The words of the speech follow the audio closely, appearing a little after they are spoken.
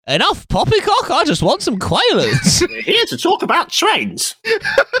Enough poppycock, I just want some quaaludes. We're here to talk about trains.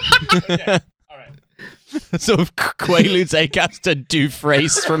 Okay. All right. Sort of quaaludes Acaster Dufresne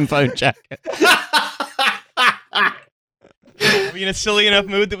from Phone Jacket. Are we in a silly enough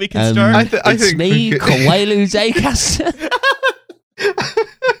mood that we can start? I It's think me, we could- Quaaludes Acaster.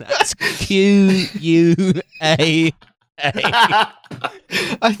 That's Q-U-A-A.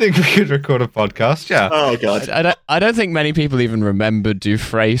 I think we could record a podcast. Yeah, Oh, God. I don't think many people even remember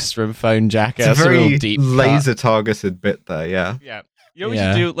Dufresne from Phone Jacket. it's a That's real very deep cut. laser targeted bit there. Yeah. Yeah. You know what we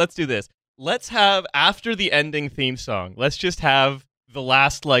Yeah. should do? Let's do this. Let's have, after the ending theme song, let's just have the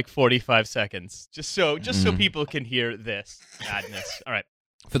last, 45 seconds. Just so people can hear this madness. All right.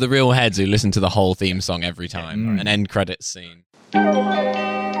 For the real heads who listen to the whole theme song every time. An end credits scene.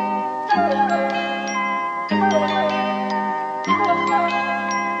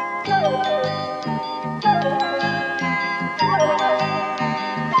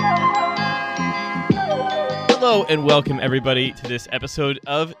 Hello and welcome, everybody, to this episode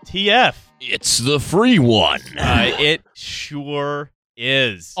of TF. It's the free one. It sure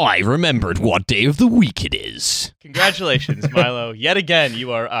is. I remembered what day of the week it is. Congratulations, Milo. Yet again,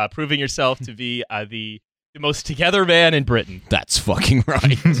 you are proving yourself to be the most together man in Britain. That's fucking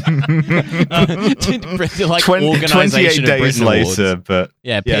right. Like 28 Organisation of days Britain later, Awards. but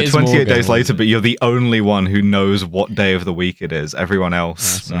Yeah, 28 Piers Morgan days later, Awards. but you're the only one who knows what day of the week it is. Everyone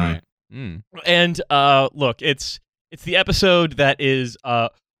else. That's right. Mm. And look, it's the episode that is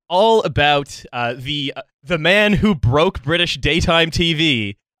all about the man who broke British daytime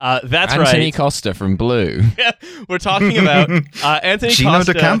TV. That's Anthony right. Costa from Blue. We're talking about Anthony Gino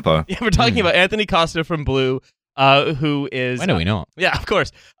Costa. D'Acampo. Yeah, we're talking about Anthony Costa from Blue, who is. When are we not? Yeah, of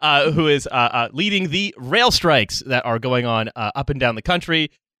course. Who is leading the rail strikes that are going on up and down the country,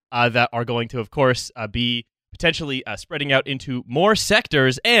 that are going to, of course, be potentially spreading out into more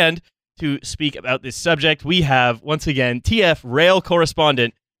sectors. And to speak about this subject, we have, once again, TF rail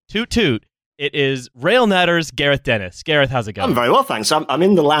correspondent, Toot Toot. It is Rail Natter's Gareth Dennis. Gareth, how's it going? I'm very well, thanks. I'm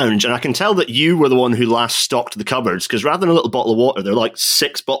in the lounge, and I can tell that you were the one who last stocked the cupboards, because rather than a little bottle of water, there are like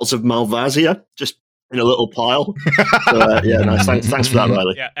 6 bottles of Malvasia just in a little pile. So, yeah, nice. Thanks for that,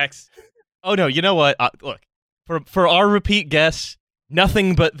 Riley. Yeah, X. Oh, no, you know what? Look, for our repeat guests,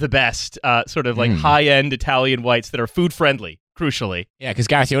 nothing but the best, sort of like high-end Italian whites that are food-friendly. Crucially. Yeah, because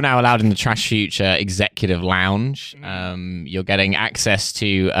Gareth, you're now allowed in the Trash Future Executive Lounge. You're getting access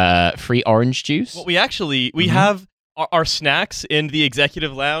to free orange juice. Well, we have our snacks in the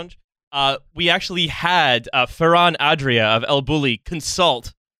Executive Lounge. We actually had Ferran Adria of El Bulli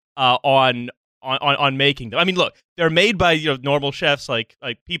consult on making them. I mean, look, they're made by normal chefs, like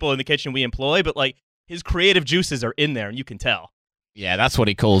people in the kitchen we employ, but like his creative juices are in there, and you can tell. Yeah, that's what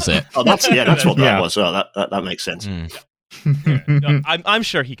he calls it. Oh, that's what that Yeah. was. Oh, that makes sense. No, I'm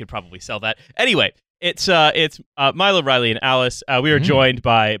sure he could probably sell that. Anyway, it's Milo, Riley, and Alice. We are joined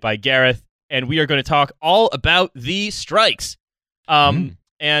by Gareth, and we are going to talk all about the strikes. And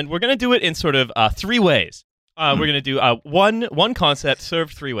we're going to do it in sort of 3 ways. We're going to do one concept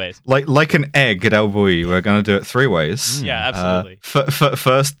served 3 ways. Like an egg at El Bulli, we're going to do it 3 ways. Yeah, absolutely.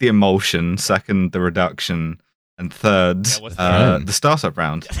 First, the emulsion. Second, the reduction. And third, Yeah, what's the the startup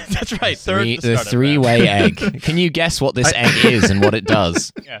round. That's right. Third, the The startup round. three-way egg. Can you guess what this egg is and what it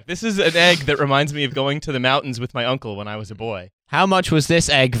does? Yeah, this is an egg that reminds me of going to the mountains with my uncle when I was a boy. How much was this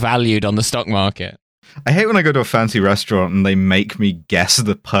egg valued on the stock market? I hate when I go to a fancy restaurant and they make me guess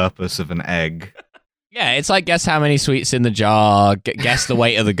the purpose of an egg. Yeah, it's like guess how many sweets in the jar, guess the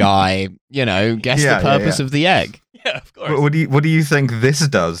weight of the guy, guess Yeah, the purpose yeah. of the egg. Yeah, of course. What do you think this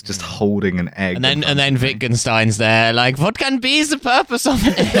does? Just holding an egg. And then in front of me? Wittgenstein's there, like, what can be the purpose of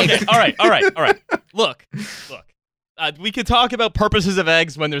an egg? Okay, all right. Look. We could talk about purposes of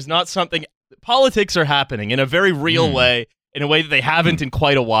eggs when there's not something. Politics are happening in a very real way, in a way that they haven't in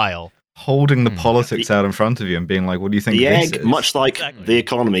quite a while. Holding the politics out in front of you and being like, what do you think The this egg, is? much like Exactly. the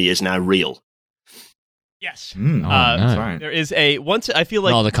economy, is now real. Yes. That's right. There is I feel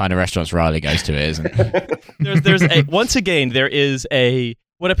like Not the kind of restaurants Riley goes to, it isn't. there's once again there is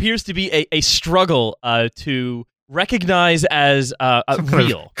what appears to be a struggle to recognize as Some kind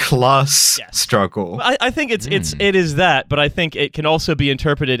real. of class Yes. struggle. I think it is that, but I think it can also be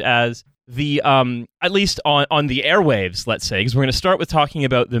interpreted as the at least on the airwaves, let's say, because we're going to start with talking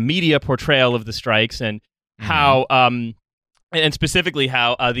about the media portrayal of the strikes and how and specifically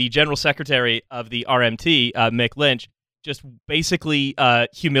how the general secretary of the RMT, Mick Lynch, just basically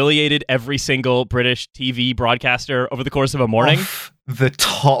humiliated every single British TV broadcaster over the course of a morning. Off the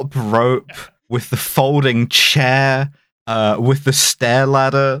top rope with the folding chair, with the stair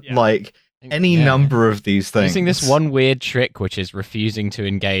ladder. Yeah. Like, any number of these things. Using this one weird trick, which is refusing to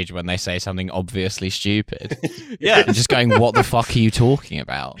engage when they say something obviously stupid. Yeah. And just going, what the fuck are you talking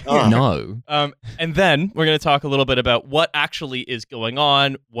about? Oh. No. And then we're going to talk a little bit about what actually is going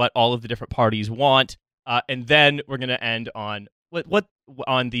on, what all of the different parties want, and then we're going to end on what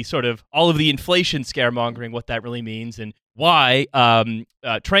on the sort of all of the inflation scaremongering, what that really means, and why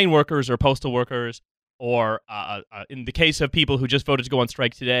train workers or postal workers, or in the case of people who just voted to go on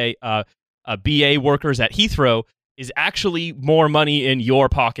strike today, BA workers at Heathrow, is actually more money in your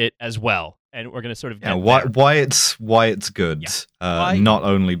pocket as well. And we're going to sort of get why it's good. Why- Not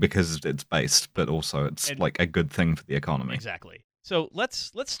only because it's based, but also it's like a good thing for the economy. Exactly. So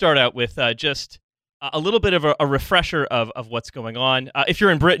let's start out with just a little bit of a refresher of what's going on. If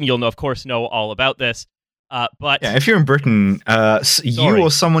you're in Britain, you'll of course know all about this. But Yeah, if you're in Britain, you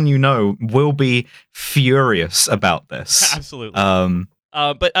or someone you know will be furious about this. absolutely.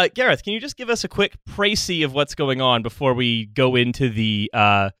 But Gareth, can you just give us a quick précis of what's going on before we go into the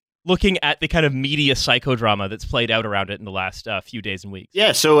looking at the kind of media psychodrama that's played out around it in the last few days and weeks?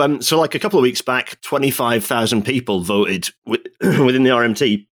 Yeah, so like a couple of weeks back, 25,000 people voted within the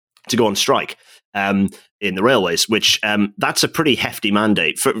RMT to go on strike in the railways, which that's a pretty hefty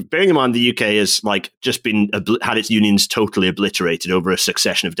mandate. Bearing in mind the UK has like just been had its unions totally obliterated over a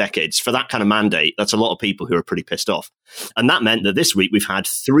succession of decades. For that kind of mandate, that's a lot of people who are pretty pissed off. And that meant that this week we've had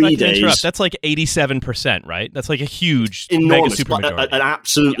 3 days. That's like 87%, right? That's like a huge Enormous, mega supermajority. an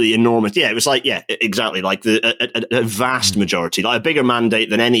absolutely enormous. Yeah, it was like exactly like a vast majority, like a bigger mandate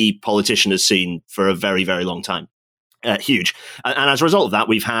than any politician has seen for a very, very long time. Huge. And as a result of that,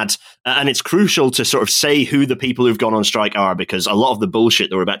 we've had, and it's crucial to sort of say who the people who've gone on strike are, because a lot of the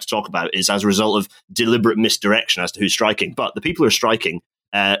bullshit that we're about to talk about is as a result of deliberate misdirection as to who's striking. But the people who are striking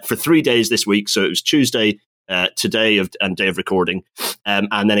for 3 days this week, so it was Tuesday, today and day of recording,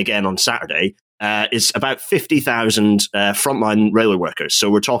 and then again on Saturday, is about 50,000 frontline railway workers. So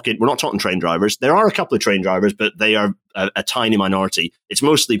we're not talking train drivers. There are a couple of train drivers, but they are a tiny minority. It's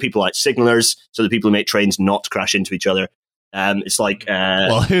mostly people like signallers, so the people who make trains not crash into each other. It's like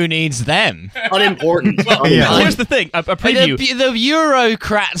well, who needs them? unimportant. Here's the thing, a preview. The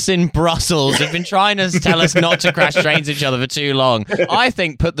bureaucrats in Brussels have been trying to tell us not to crash trains into each other for too long. I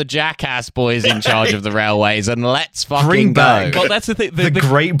think put the jackass boys in charge of the railways and let's fucking Bring back- go. Well, that's the thing. The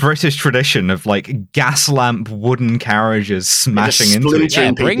great British tradition of like gas lamp wooden carriages smashing into each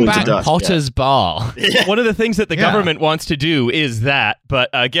Yeah, splintering bring people to back dust, Potter's Bar. one of the things that the government wants to do is that. But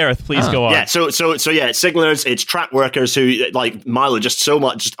Gareth, please go on. Yeah, so yeah, it's signallers, it's track workers who, like Milo, just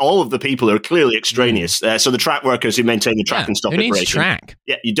all of the people who are clearly extraneous. So the track workers who maintain the track and stop who it needs breaking. track?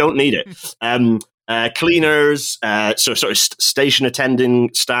 Yeah, you don't need it. Cleaners, so sort of station attending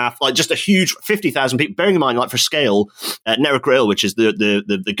staff, like just a huge 50,000 people. Bearing in mind, like for scale, Network Rail, which is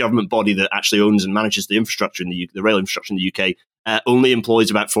the government body that actually owns and manages the infrastructure in the rail infrastructure in the UK, only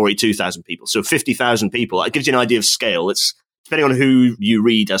employs about 42,000 people. So 50,000 people. That gives you an idea of scale. It's depending on who you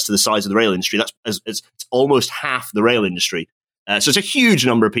read as to the size of the rail industry. It's almost half the rail industry. So it's a huge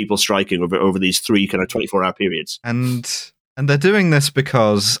number of people striking over these 3 kind of 24-hour periods. And they're doing this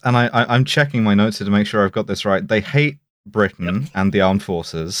because, and I'm checking my notes here to make sure I've got this right. They hate Britain and the armed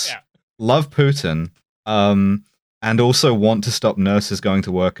forces, love Putin, and also want to stop nurses going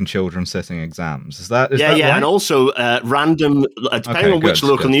to work and children sitting exams. Is that right? And also random, depending on which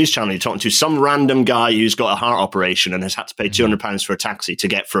local news channel you're talking to, some random guy who's got a heart operation and has had to pay £200 for a taxi to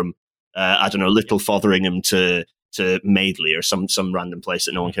get from, I don't know, Little Fotheringham to Madeley or some random place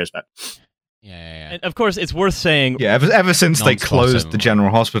that no one cares about. Yeah. And of course, it's worth saying. Yeah, ever since they closed Non-spotted. the General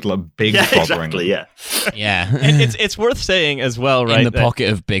Hospital at Big Fotheringham. Exactly, yeah. Yeah. And it's worth saying as well, right? In the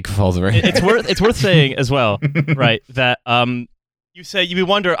pocket of Big Fothering. It's worth saying as well, right? That you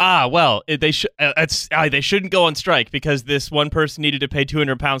wonder, they shouldn't go on strike because this one person needed to pay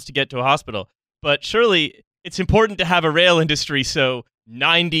 £200 to get to a hospital. But surely it's important to have a rail industry, so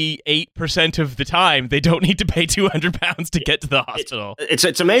 98% of the time they don't need to pay £200 to get to the hospital.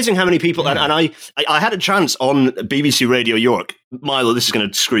 It's amazing how many people, and I had a chance on BBC Radio York. Milo, this is going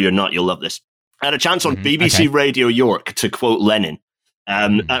to screw your nut. You'll love this. I had a chance on BBC Radio York to quote Lenin.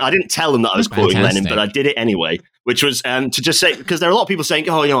 And I didn't tell them that I was quoting Lenin, but I did it anyway, which was to just say, because there are a lot of people saying,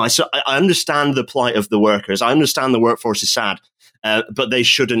 I understand the plight of the workers. I understand the workforce is sad. But they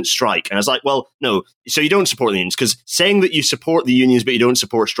shouldn't strike. And I was like, well, no. So you don't support the unions, because saying that you support the unions but you don't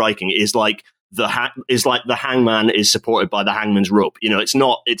support striking is like the hangman is supported by the hangman's rope. You know, it's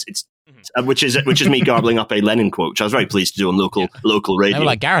not. It's which is me garbling up a Lenin quote, which I was very pleased to do on local radio. They were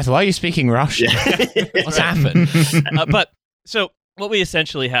like, Gareth, why are you speaking Russian? What's happened? But so what we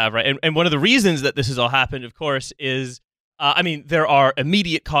essentially have, right, and one of the reasons that this has all happened, of course, is I mean, there are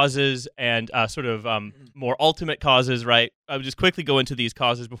immediate causes and sort of more ultimate causes, right? I would just quickly go into these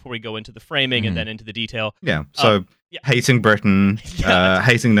causes before we go into the framing and then into the detail. Yeah. So hating Britain,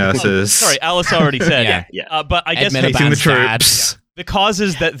 hating nurses. Sorry, Alice already said. But I guess hating the troops. The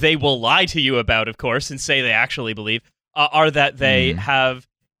causes that they will lie to you about, of course, and say they actually believe are that they have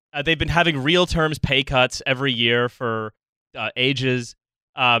they've been having real terms pay cuts every year for ages,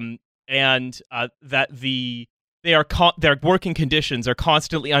 and that their working conditions are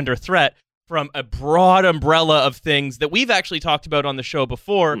constantly under threat from a broad umbrella of things that we've actually talked about on the show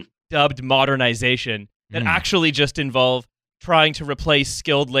before, dubbed modernization, that actually just involve trying to replace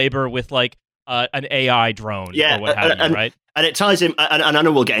skilled labor with like an AI drone or what have you, right? And it ties in, and I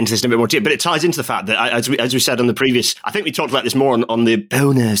know we'll get into this in a bit more detail, but it ties into the fact that, as we said on the previous, I think we talked about this more on the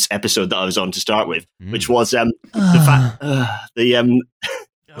bonus episode that I was on to start with, which was the fact,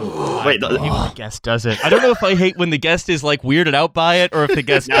 wait, the guest does it. I don't know if I hate when the guest is like weirded out by it, or if the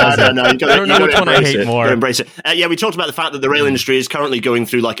guest does it. No, I don't know which one I hate more. Embrace it. We talked about the fact that the rail industry is currently going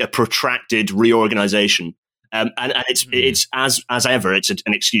through like a protracted reorganization, and it's as ever, it's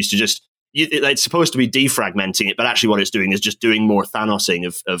an excuse to just. It's supposed to be defragmenting it, but actually what it's doing is just doing more Thanosing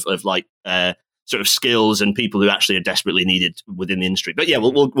of like sort of skills and people who actually are desperately needed within the industry. But yeah,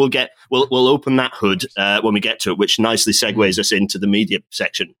 we'll open that hood when we get to it, which nicely segues us into the media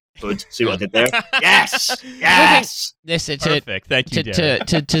section. Hood, see what I did there? Yes. Perfect. Thank you,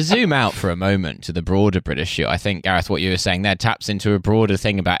 to zoom out for a moment to the broader British show, I think Gareth, what you were saying there taps into a broader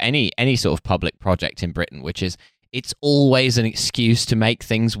thing about any sort of public project in Britain, which is. It's always an excuse to make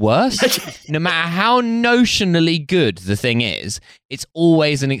things worse. No matter how notionally good the thing is, it's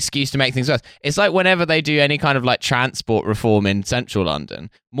always an excuse to make things worse. It's like whenever they do any kind of like transport reform in central London,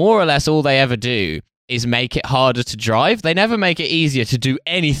 more or less all they ever do is make it harder to drive. They never make it easier to do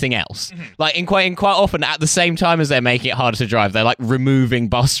anything else. Like in quite often at the same time as they're making it harder to drive, they're like removing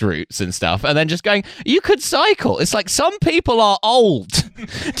bus routes and stuff and then just going, you could cycle. It's like some people are old.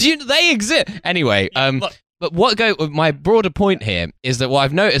 They exist. Anyway, But my broader point here is that what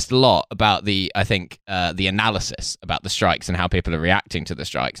I've noticed a lot about the analysis about the strikes and how people are reacting to the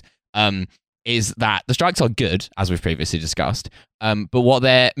strikes is that the strikes are good, as we've previously discussed, but what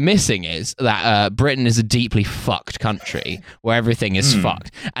they're missing is that Britain is a deeply fucked country where everything is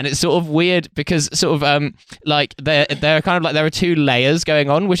fucked. And it's sort of weird because sort of like they're kind of like there are two layers going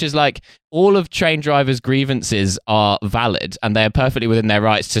on, which is like all of train drivers' grievances are valid and they're perfectly within their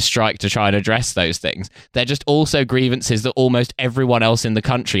rights to strike to try and address those things. They're just also grievances that almost everyone else in the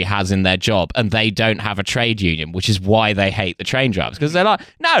country has in their job, and they don't have a trade union, which is why they hate the train drivers, because they're like,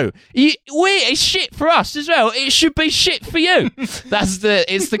 no, it's shit for us as well. It should be shit for you. It's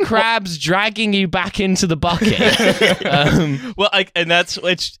the crabs dragging you back into the bucket.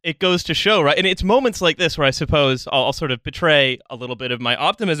 It goes to show, right? And it's moments like this where I suppose I'll sort of betray a little bit of my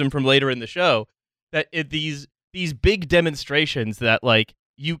optimism from later in the show, that these big demonstrations that like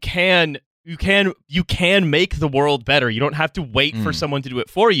you can make the world better. You don't have to wait for someone to do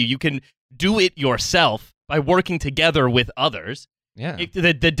it for you. You can do it yourself by working together with others. Yeah.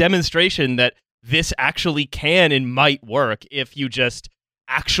 The demonstration that this actually can and might work if you just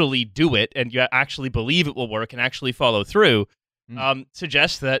actually do it and you actually believe it will work and actually follow through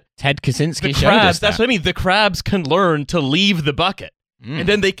suggests that Ted Kaczynski showed us that. That's what I mean. The crabs can learn to leave the bucket. And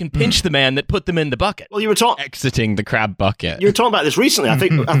then they can pinch the man that put them in the bucket. Well, you were talking exiting the crab bucket. You were talking about this recently. I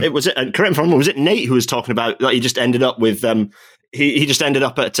think it was correct me if I'm wrong. Was it Nate who was talking about that? He just ended up with he just ended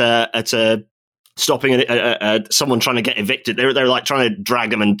up at stopping someone trying to get evicted. They were like trying to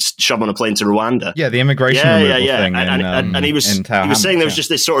drag him and shove him on a plane to Rwanda. Yeah, the immigration removal thing. And he was saying there was just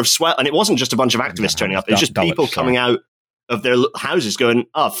this sort of swell, and it wasn't just a bunch of activists turning up. It was just people coming out of their houses going,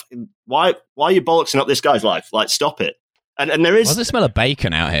 "Oh, why are you bollocksing up this guy's life? Like, stop it." And there is... Why does it smell of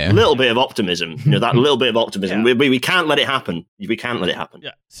bacon out here? A little bit of optimism. That little bit of optimism. Yeah. We can't let it happen. We can't let it happen.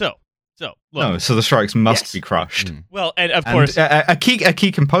 Yeah. So look. No, so the strikes must be crushed. Well, and of course... a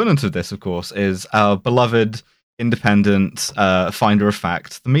key component of this, of course, is our beloved, independent, finder of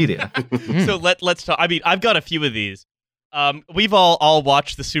fact, the media. So let's talk... I mean, I've got a few of these. We've all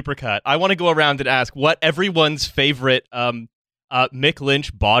watched the Supercut. I want to go around and ask what everyone's favorite... Mick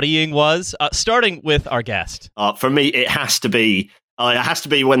Lynch bodying was, starting with our guest. For me, it has to be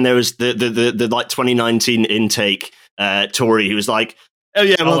when there was the like 2019 intake Tory who was like, oh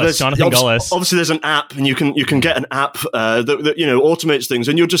yeah, well, there's Jonathan Gullis. Obviously, there's an app, and you can get an app that automates things,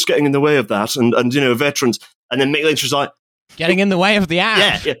 and you're just getting in the way of that, and veterans. And then Mick Lynch was like, getting in the way of the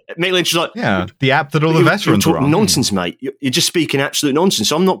app. Yeah. Mick Lynch is like, the app that all the veterans you're are talking on. nonsense, mate. You're just speaking absolute nonsense.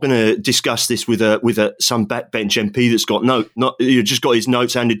 So I'm not going to discuss this with some backbench MP that's got you just got his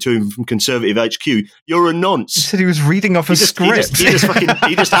notes handed to him from Conservative HQ. You're a nonce. He said he was reading off a script.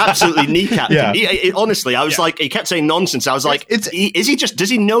 He just absolutely kneecapped him. Honestly, I was like, he kept saying nonsense. I was like, does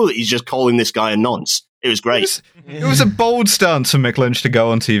he know that he's just calling this guy a nonce? It was great. It was a bold stance for Mick Lynch to go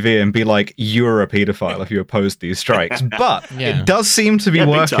on TV and be like, "You're a paedophile if you oppose these strikes." But it does seem to be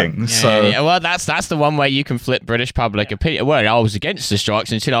working. Well, that's the one way you can flip British public opinion. Well, I was against the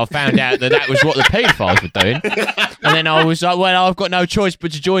strikes until I found out that was what the paedophiles were doing, and then I was like, "Well, I've got no choice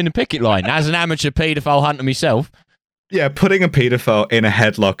but to join the picket line." As an amateur paedophile hunter myself. Yeah, putting a paedophile in a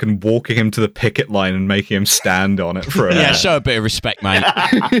headlock and walking him to the picket line and making him stand on it for a minute. Show a bit of respect, mate.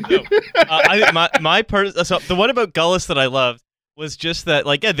 The one about Gullis that I loved was just that,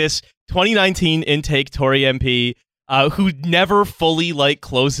 this 2019 intake Tory MP who never fully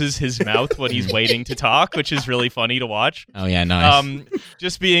closes his mouth when he's waiting to talk, which is really funny to watch. Oh yeah, nice.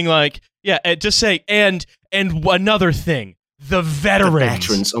 Just being just saying and another thing. The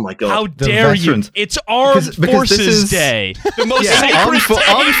veterans. Oh my god! How dare you? It's Armed Forces Day. The most sacred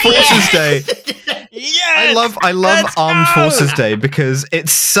Armed Forces Day. Yes. I love Armed Forces Day because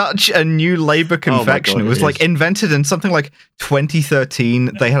it's such a new Labour confection. God, it was invented in something like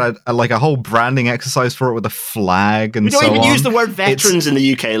 2013. They had a whole branding exercise for it with a flag and so on. We don't even use the word veterans in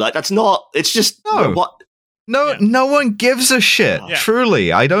the UK. That's not. It's just what. No one gives a shit. Yeah.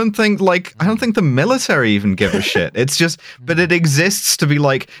 Truly, I don't think the military even give a shit. It's just, but it exists to be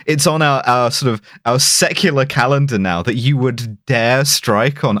it's on our secular calendar now that you would dare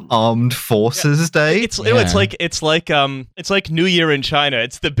strike on Armed Forces Day. It's like New Year in China.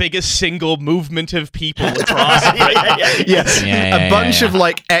 It's the biggest single movement of people across. A bunch of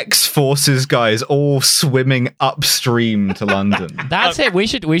ex-forces guys all swimming upstream to London. That's it. We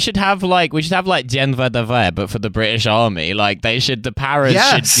should have Dien Vada Ver, but for the British Army, the paras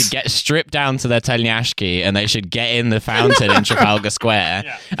should get stripped down to their Teljashki and they should get in the fountain in Trafalgar Square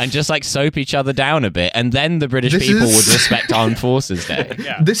and just soap each other down a bit, and then the British people would respect Armed Forces Day.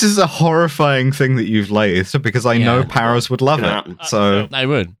 This is a horrifying thing that you've laid because I know paras would love it. So they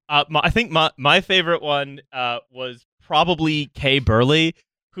would. I think my favorite one was probably Kay Burley.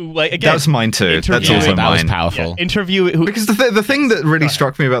 Who again? That's mine too. That's also that mine. Was powerful. Because the thing that really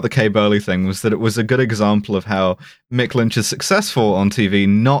struck me about the Kay Burley thing was that it was a good example of how Mick Lynch is successful on TV,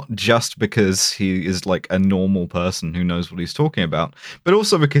 not just because he is a normal person who knows what he's talking about, but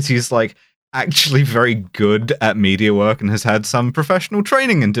also because he's actually very good at media work and has had some professional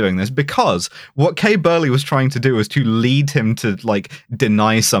training in doing this. Because what Kay Burley was trying to do was to lead him to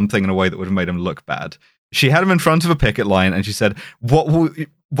deny something in a way that would have made him look bad. She had him in front of a picket line and she said, what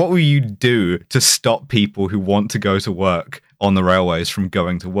will you do to stop people who want to go to work on the railways from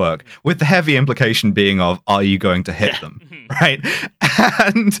going to work? With the heavy implication being of, are you going to hit them? Right?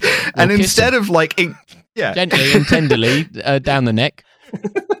 And instead of gently and tenderly down the neck.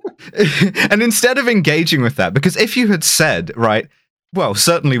 And instead of engaging with that, because if you had said, right, well,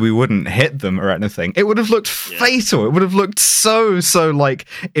 certainly we wouldn't hit them or anything, it would have looked fatal. It would have looked so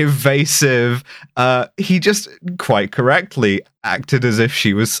evasive. He just quite correctly acted as if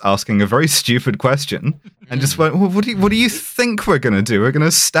she was asking a very stupid question and just went, well, what do you think we're going to do? We're going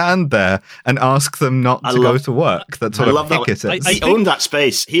to stand there and ask them not to go to work. That's what a picket is. He owned that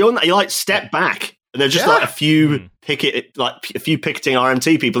space. He stepped back and there's just a few picketing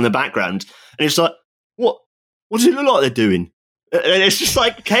RMT people in the background. And it's what does it look like they're doing? And it's just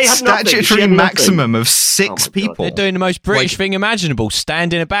Kay had statutory maximum of 6 people. They're doing the most British thing imaginable,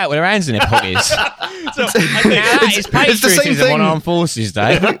 standing about with their hands in their pockets. That is patriotism on Armed Forces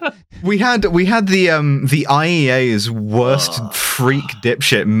Day. We had the IEA's worst freak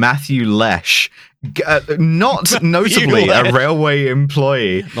dipshit, Matthew Lesh. Not notably a railway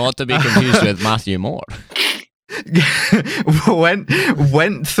employee. Not to be confused with Matthew Moore.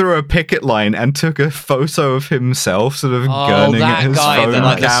 went through a picket line and took a photo of himself sort of gurning at his phone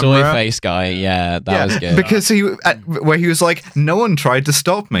camera. The soy face guy, that was good. Because he was like, no one tried to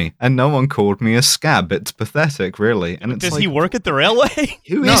stop me and no one called me a scab. It's pathetic, really. And it's does he work at the railway?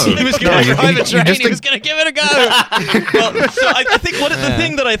 Who is he? He was going to drive a train. He was going to give it a go. I think the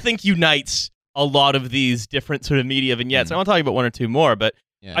thing that I think unites a lot of these different sort of media vignettes, I want to talk about one or two more, but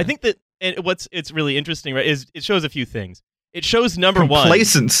I think that. And it's really interesting, right, is it shows a few things. It shows number one.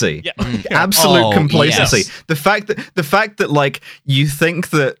 Complacency. Yeah. Absolute Oh, complacency. yes. The fact that like you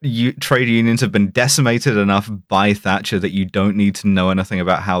think that trade unions have been decimated enough by Thatcher that you don't need to know anything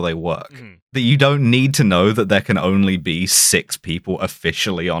about how they work. Mhm. That you don't need to know that there can only be 6 people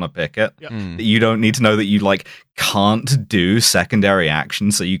officially on a picket. Yep. That you don't need to know that you like can't do secondary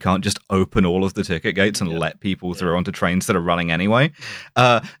action, so you can't just open all of the ticket gates and let people through onto trains that are running anyway.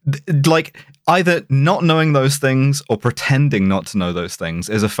 Like either not knowing those things or pretending not to know those things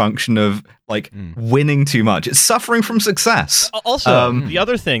is a function of like winning too much. It's suffering from success. Also, the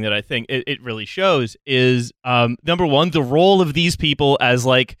other thing that I think it really shows is number one, the role of these people as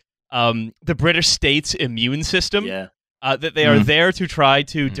like the British state's immune system. Yeah. That they are there to try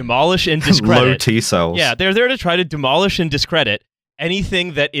to demolish and discredit. Low T cells. Yeah, they're there to try to demolish and discredit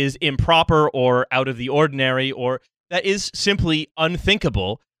anything that is improper or out of the ordinary or that is simply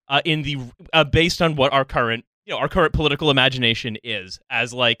unthinkable in the based on what our current political imagination is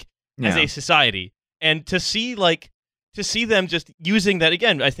as a society. And to see them just using that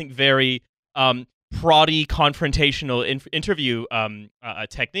again, I think very proddy confrontational interview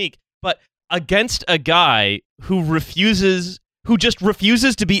technique, but against a guy who just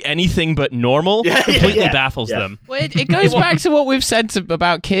refuses to be anything but normal, completely baffles them. Well, it goes back to what we've said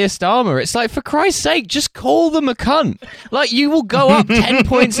about Keir Starmer. It's like, for Christ's sake, just call them a cunt. Like, you will go up 10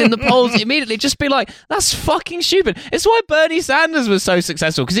 points in the polls immediately. Just be like, that's fucking stupid. It's why Bernie Sanders was so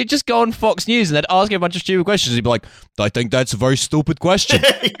successful, because he'd just go on Fox News and they'd ask him a bunch of stupid questions. He'd be like, I think that's a very stupid question.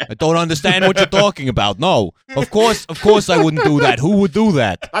 I don't understand what you're talking about. No, of course I wouldn't do that. Who would do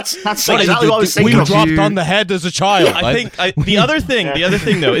that? That's exactly what I was thinking. We dropped on the head as a child. I think the other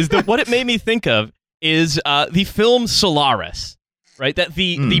thing though is that what it made me think of is the film Solaris, right? That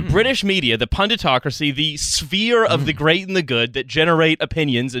the British media, the punditocracy, the sphere of the great and the good that generate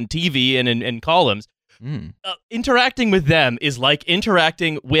opinions and TV and columns, interacting with them is like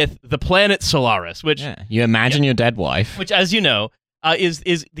interacting with the planet Solaris, which you imagine your dead wife, which, as you know,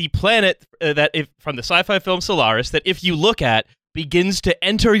 is the planet that from the sci-fi film Solaris that if you look at begins to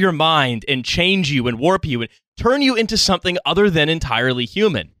enter your mind and change you and warp you and turn you into something other than entirely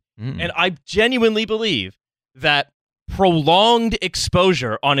human. And I genuinely believe that prolonged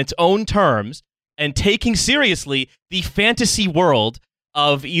exposure on its own terms and taking seriously the fantasy world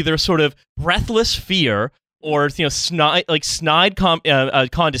of either sort of breathless fear or snide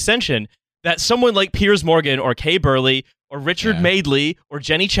condescension that someone like Piers Morgan or Kay Burley or Richard Madeley or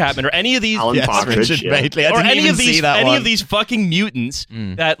Jenny Chapman or any of these Madeley. or any of these fucking mutants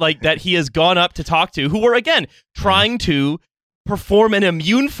that he has gone up to talk to, who are again trying to perform an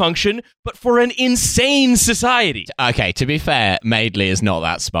immune function, but for an insane society. Okay, to be fair, Madeley is not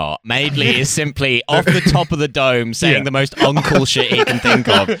that smart. Madeley is simply off the top of the dome saying the most uncle shit he can think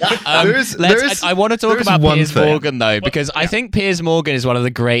of. I want to talk about Piers Morgan, though, because I think Piers Morgan is one of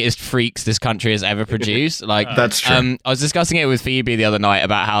the greatest freaks this country has ever produced. That's true. I was discussing it with Phoebe the other night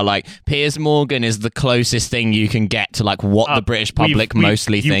about how Piers Morgan is the closest thing you can get to what the British public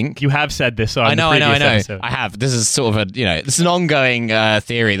mostly think. You have said this on I know. episode. I have. This is sort of this is an ongoing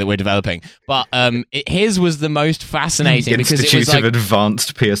theory that we're developing, but his was the most fascinating because it was of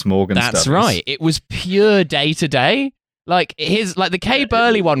Advanced Piers Morgan. That's right. It was pure day to day. The Kay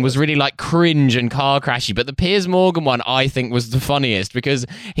Burley one was really cringe and car crashy, but the Piers Morgan one I think was the funniest because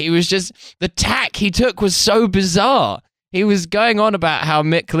he was just the tack he took was so bizarre. He was going on about how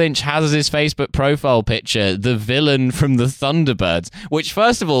Mick Lynch has as his Facebook profile picture the villain from the Thunderbirds, which,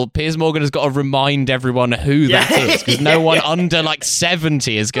 first of all, Piers Morgan has got to remind everyone who that is, because no one under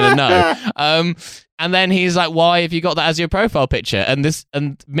 70 is going to know. And then he's like, why have you got that as your profile picture? And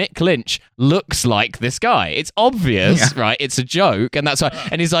Mick Lynch looks like this guy. It's obvious, right? It's a joke. And that's why.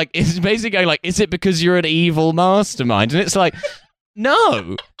 And he's like, it's basically going is it because you're an evil mastermind? And it's like,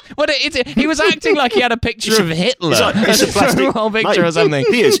 no. Well, he was acting like he had a picture of Hitler. It's a plastic picture or something.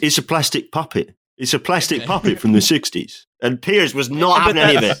 Piers, it's a plastic puppet. It's a plastic puppet from the 60s. And Piers was not having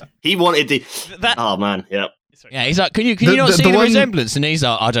any of it. He wanted the... Oh, man, yeah. Yeah, he's like, can you not see the resemblance? And he's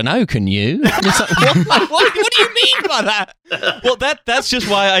like, I don't know, can you? And it's like, what do you mean by that? Well, that's just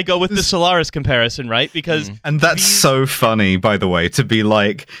why I go with the Solaris comparison, right? Because and that's so funny, by the way, to be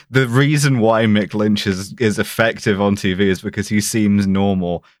the reason why Mick Lynch is effective on TV is because he seems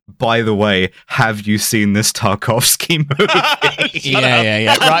normal. By the way, have you seen this Tarkovsky movie?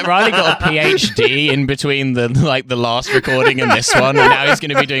 Yeah. Riley got a PhD in between the last recording and this one, and now he's going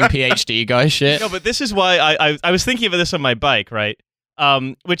to be doing PhD guy shit. No, but this is why I was thinking of this on my bike, right?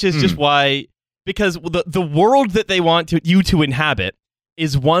 Which is just why, because the world that they want you to inhabit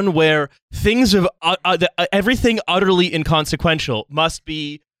is one where things of everything utterly inconsequential must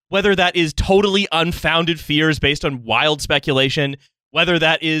be whether that is totally unfounded fears based on wild speculation, whether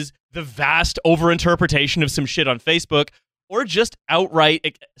that is the vast overinterpretation of some shit on Facebook, or just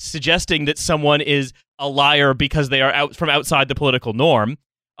outright suggesting that someone is a liar because they are out from outside the political norm.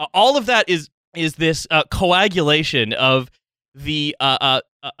 All of that is this coagulation of the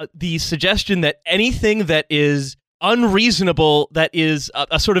suggestion that anything that is unreasonable, that is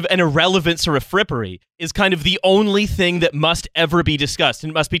a sort of an irrelevance or a frippery, is kind of the only thing that must ever be discussed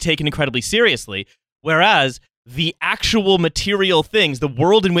and must be taken incredibly seriously. Whereas the actual material things, the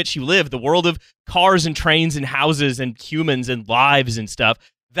world in which you live, the world of cars and trains and houses and humans and lives and stuff,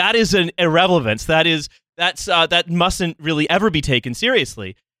 that is an irrelevance. That mustn't really ever be taken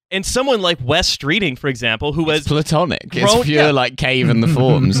seriously. And someone like Wes Streeting, for example, who has platonic, it's pure like cave in the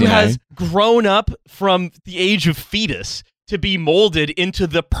forms, who has grown up from the age of fetus to be molded into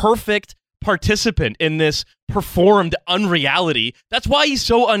the perfect participant in this performed unreality. That's why he's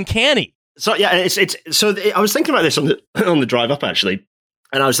so uncanny. So yeah, I was thinking about this on the drive up actually,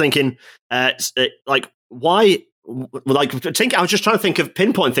 and I was thinking, why? Like, I was just trying to think of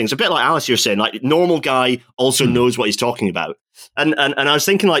pinpoint things, a bit like Alice, you're saying, like normal guy also knows what he's talking about, and I was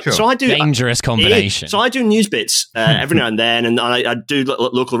thinking like, so I do dangerous combination. So I do news bits every now and then, and I do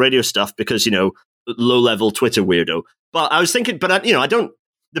local radio stuff because low level Twitter weirdo. But I was thinking, I don't.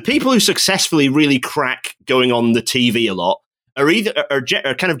 The people who successfully really crack going on the TV a lot are either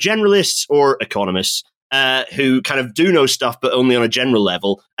kind of generalists or economists who kind of do know stuff, but only on a general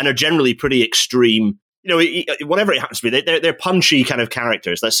level, and are generally pretty extreme. Whatever it happens to be, they're punchy kind of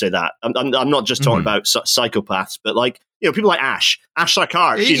characters. Let's say that. I'm not just talking about psychopaths, but people like Ash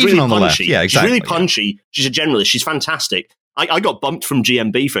Sarkar. She's really punchy. Yeah, exactly. She's really punchy. Yeah. She's a generalist. She's fantastic. I got bumped from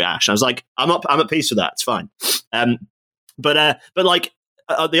GMB for Ash. I was like, I'm at peace with that. It's fine. But at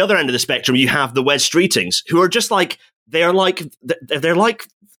the other end of the spectrum, you have the Wes Streetings, who are just like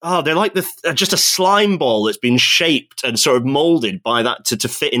just a slime ball that's been shaped and sort of molded by that to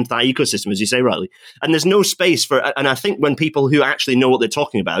fit into that ecosystem, as you say, Riley. And there's no space for. And I think when people who actually know what they're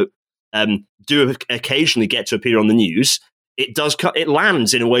talking about do occasionally get to appear on the news, it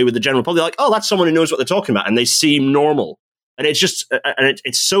lands in a way with the general public, like, oh, that's someone who knows what they're talking about, and they seem normal. And it's just,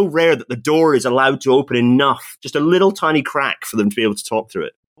 it's so rare that the door is allowed to open enough, just a little tiny crack for them to be able to talk through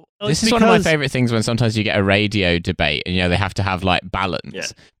it. This is one of my favorite things when sometimes you get a radio debate and they have to have like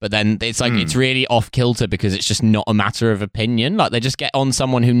balance, but then it's like it's really off kilter because it's just not a matter of opinion. Like they just get on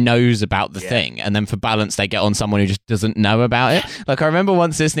someone who knows about the thing, and then for balance they get on someone who just doesn't know about it. Like I remember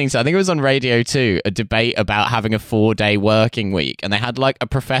once listening to, I think it was on Radio 2, a debate about having a 4-day working week, and they had like a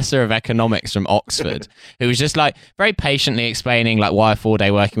professor of economics from Oxford who was just like very patiently explaining like why a 4-day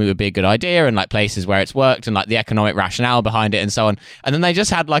working week would be a good idea and like places where it's worked and like the economic rationale behind it and so on. And then they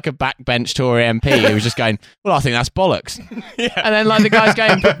just had like a backbench Tory MP who was just going, well, I think that's bollocks. And then like the guy's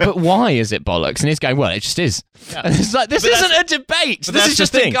going, but why is it bollocks? And he's going, well, it just is. And it's like, this isn't a debate. This is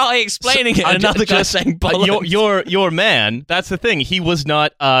just a guy explaining it and another guy saying bollocks. Your man, that's the thing. He was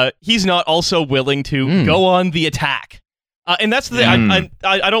not, he's not also willing to go on the attack. And that's the thing.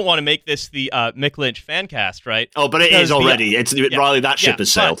 I don't want to make this the Mick Lynch fan cast, right? Oh, but it is already. Riley, that ship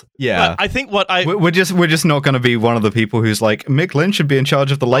has sailed. But I think we're just not going to be one of the people who's like, Mick Lynch should be in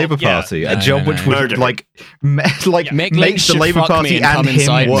charge of the Labour Party, a job which would make the Labour Party and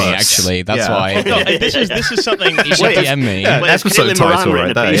him worse. Me, actually, that's why. No, this is something. You should DM me. Episode title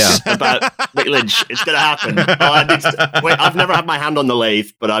right there. About Mick Lynch. It's going to happen. I've never had my hand on the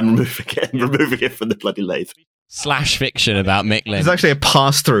lathe, but I'm removing it from the bloody lathe. / fiction about Mick Lynch. There's actually a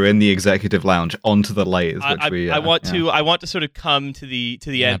pass-through in the executive lounge onto the lathe. Which I want to sort of come to the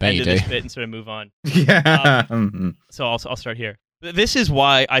end of this bit and sort of move on. So I'll start here. This is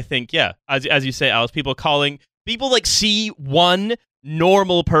why I think, as you say, Alice, people like see one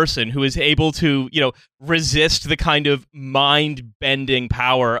normal person who is able to, resist the kind of mind-bending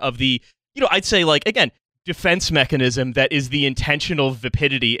power of the, I'd say like, again, defense mechanism that is the intentional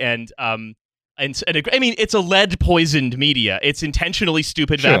vapidity and I mean, it's a lead-poisoned media. It's intentionally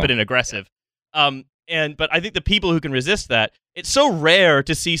stupid, vapid, and aggressive. But I think the people who can resist that, it's so rare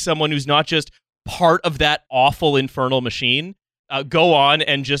to see someone who's not just part of that awful infernal machine go on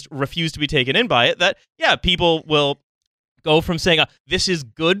and just refuse to be taken in by it. That people will go from saying this is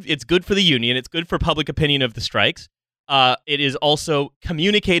good, it's good for the union, it's good for public opinion of the strikes. It is also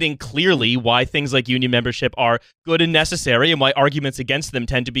communicating clearly why things like union membership are good and necessary and why arguments against them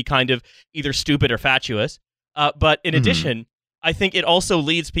tend to be kind of either stupid or fatuous. But in addition, I think it also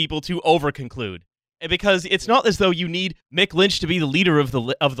leads people to overconclude. Because it's not as though you need Mick Lynch to be the leader of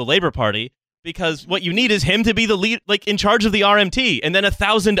the Labour Party. because what you need is him to be the lead, like in charge of the RMT, and then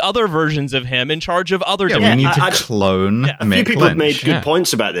 1,000 other versions of him in charge of other. We need to clone. A few people have made good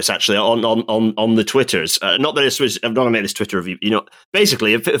points about this actually on the Twitters. Not that I'm not going to make this Twitter review.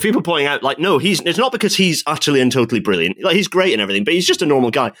 Basically, if people pointing out like, no, it's not because he's utterly and totally brilliant. Like he's great and everything, but he's just a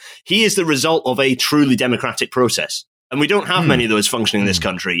normal guy. He is the result of a truly democratic process, and we don't have many of those functioning in this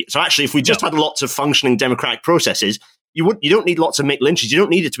country. So actually, if we just had lots of functioning democratic processes. You don't need lots of Mick Lynches. You don't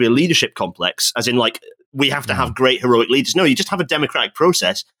need it to be a leadership complex, as in like we have to have great heroic leaders. No, you just have a democratic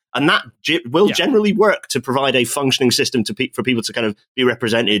process, and that will generally work to provide a functioning system for people to kind of be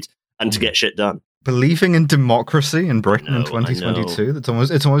represented and to get shit done. Believing in democracy in Britain in 2022,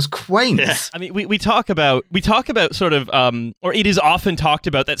 it's almost quaint. Yeah. I mean, we talk about sort of, or it is often talked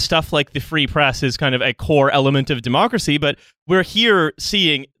about that stuff like the free press is kind of a core element of democracy, but we're here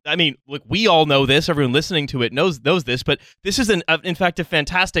seeing. I mean, look, we all know this. Everyone listening to it knows this, but this is in fact a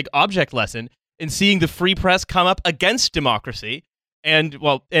fantastic object lesson in seeing the free press come up against democracy and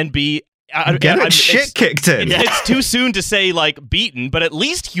be. Shit kicked in. It's too soon to say like beaten, but at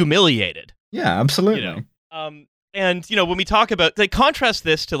least humiliated. Yeah, absolutely. And when we talk about, they contrast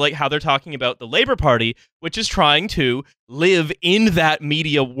this to like how they're talking about the Labour Party, which is trying to live in that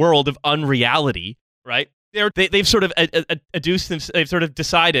media world of unreality, right? They've sort of adduced them. They've sort of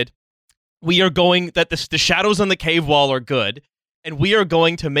decided we are going that the shadows on the cave wall are good, and we are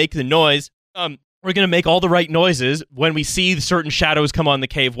going to make the noise. We're going to make all the right noises when we see certain shadows come on the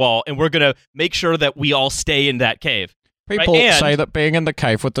cave wall, and we're going to make sure that we all stay in that cave. People say that being in the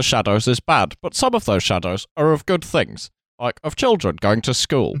cave with the shadows is bad, but some of those shadows are of good things, like of children going to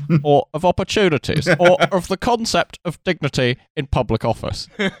school, or of opportunities, or of the concept of dignity in public office.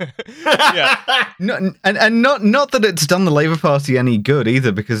 Not that it's done the Labour Party any good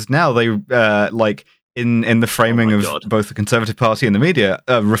either, because now they in the framing of both the Conservative Party and the media,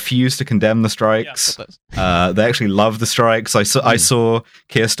 refuse to condemn the strikes. They actually love the strikes. I saw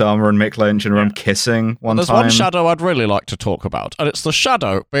Keir Starmer and Mick Lynch in a room kissing one time. There's one shadow I'd really like to talk about, and it's the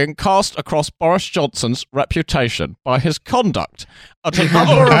shadow being cast across Boris Johnson's reputation by his conduct at a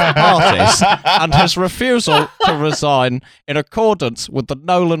number of parties and his refusal to resign in accordance with the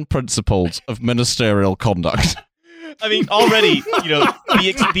Nolan principles of ministerial conduct. I mean, already,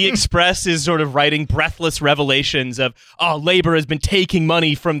 the Express is sort of writing breathless revelations of, Labour has been taking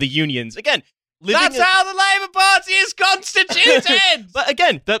money from the unions. Again, that's how the Labour Party is constituted. But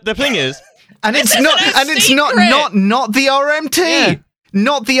again, the thing is, and it's not the RMT. Yeah.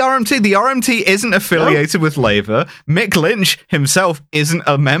 Not the RMT. The RMT isn't affiliated with Labour. Mick Lynch himself isn't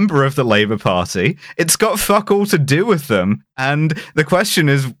a member of the Labour Party. It's got fuck all to do with them. And the question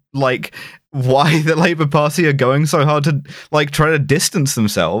is, like, why the Labour Party are going so hard to like try to distance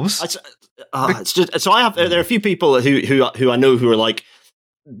themselves. It's just so there are a few people who I know who are like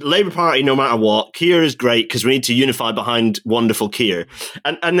Labour Party no matter what. Keir is great because we need to unify behind wonderful Keir,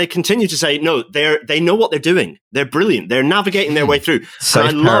 and they continue to say no. They know what they're doing. They're brilliant. They're navigating their way through.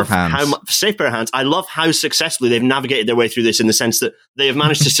 Safe pair of hands. I love how successfully they've navigated their way through this in the sense that they have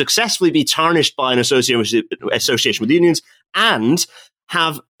managed to successfully be tarnished by an association with unions and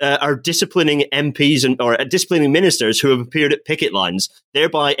are disciplining MPs or disciplining ministers who have appeared at picket lines,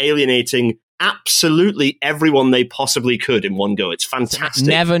 thereby alienating absolutely everyone they possibly could in one go. It's fantastic.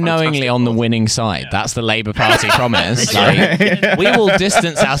 Never knowingly on the winning side. That's the Labour Party promise. Like, we will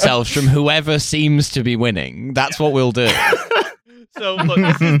distance ourselves from whoever seems to be winning. That's what we'll do. So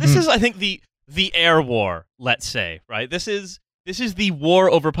look, this is I think the air war, let's say, right? This is the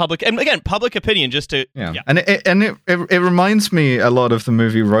war over public, and again, public opinion. Just to and it reminds me a lot of the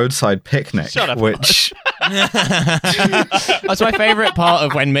movie Roadside Picnic. Shut up, which that's my favourite part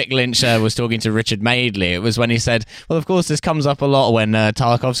of when Mick Lynch was talking to Richard Madeley. It was when he said, "Well, of course, this comes up a lot when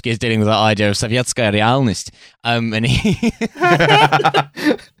Tarkovsky is dealing with the idea of Sovietskaya realnost," and he.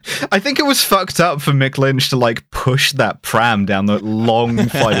 I think it was fucked up for Mick Lynch to like push that pram down the long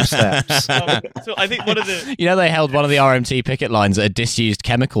flight of steps. So I think one of the they held one of the RMT picket lines at a disused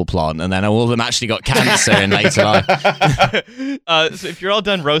chemical plant, and then all of them actually got cancer in later life. So if you're all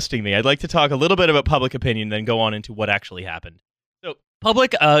done roasting me, I'd like to talk a little bit about public opinion, then go on into what actually happened. So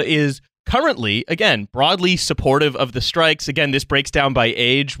public is currently, again, broadly supportive of the strikes. Again, this breaks down by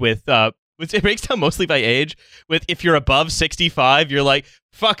age with. It breaks down mostly by age. With if you're above 65, you're like,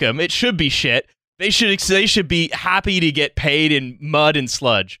 fuck them. It should be shit. They should be happy to get paid in mud and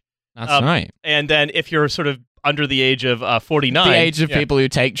sludge. That's right. And then if you're sort of under the age of 49, the age of people who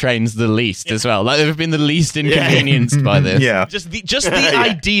take trains the least as well. Like they've been the least inconvenienced by this. Yeah. Just the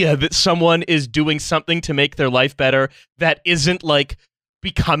idea that someone is doing something to make their life better that isn't like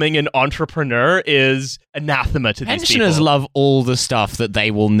becoming an entrepreneur is anathema to these people. Pensioners love all the stuff that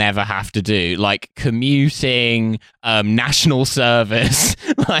they will never have to do, like commuting, national service,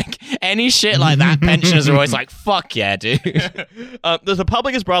 like any shit like that. Pensioners are always like, fuck yeah, dude. The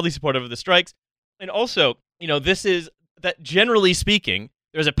public is broadly supportive of the strikes. And also, this is that generally speaking,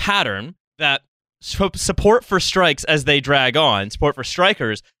 there's a pattern that support for strikes as they drag on, support for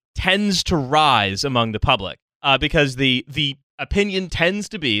strikers tends to rise among the public because the opinion tends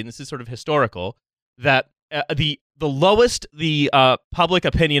to be, and this is sort of historical, that the lowest the public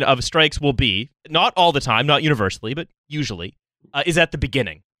opinion of strikes will be, not all the time, not universally, but usually, is at the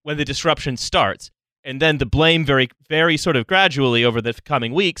beginning when the disruption starts. And then the blame very, very sort of gradually over the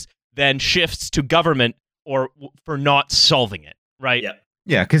coming weeks then shifts to government for not solving it, right? Yeah.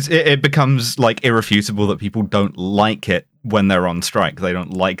 Yeah, because it becomes like irrefutable that people don't like it when they're on strike. They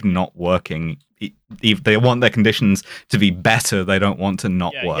don't like not working. If they want their conditions to be better, they don't want to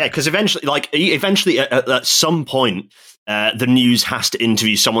not work. Yeah, because eventually, at some point, the news has to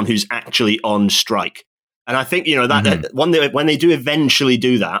interview someone who's actually on strike. And I think that when they do eventually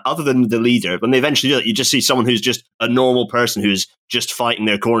do that, other than the leader, when they eventually do that, you just see someone who's just a normal person who's just fighting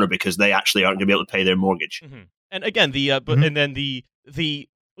their corner because they actually aren't going to be able to pay their mortgage. Mm-hmm. And again,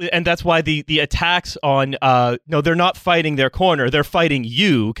 and that's why the attacks on no, they're not fighting their corner, they're fighting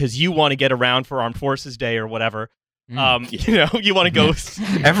you because you want to get around for Armed Forces Day or whatever. You want to go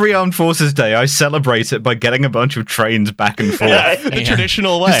every Armed Forces Day. I celebrate it by getting a bunch of trains back and forth the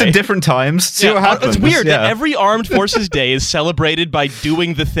traditional way, just at different times. See what happens. It's weird that every Armed Forces Day is celebrated by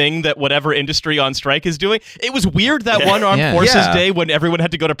doing the thing that whatever industry on strike is doing. It was weird that one Armed Forces Day when everyone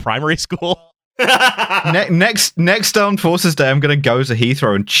had to go to primary school. Next Armed Forces Day, I'm going to go to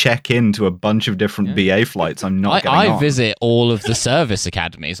Heathrow and check into a bunch of different BA flights. I'm not I visit all of the service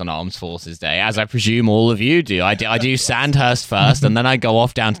academies on Armed Forces Day, as I presume all of you do. I do Sandhurst first, and then I go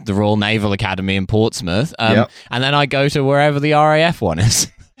off down to the Royal Naval Academy in Portsmouth, and then I go to wherever the RAF one is.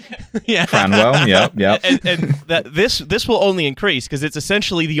 Cranwell, yep. And that this will only increase because it's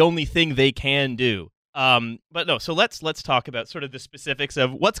essentially the only thing they can do. But no, so let's talk about sort of the specifics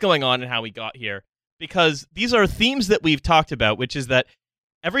of what's going on and how we got here, because these are themes that we've talked about, which is that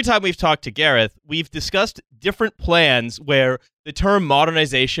every time we've talked to Gareth, we've discussed different plans where the term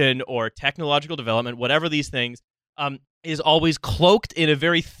modernization or technological development, whatever these things, is always cloaked in a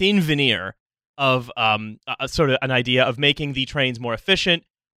very thin veneer of a sort of an idea of making the trains more efficient,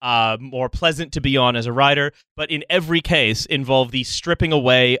 more pleasant to be on as a rider, but in every case involve the stripping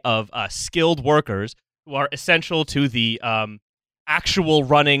away of skilled workers who are essential to the actual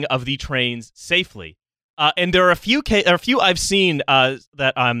running of the trains safely. And there are a few I've seen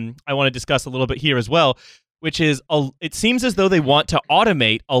that I want to discuss a little bit here as well, which is it seems as though they want to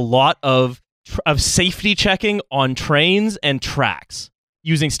automate a lot of safety checking on trains and tracks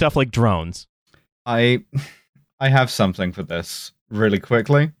using stuff like drones. I have something for this. Really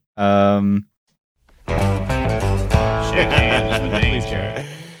quickly. So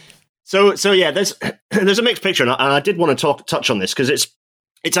yeah, there's a mixed picture, and I did want to touch on this because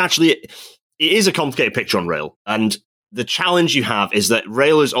it is a complicated picture on rail, and the challenge you have is that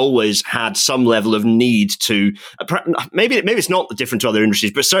rail has always had some level of need to maybe it's not different to other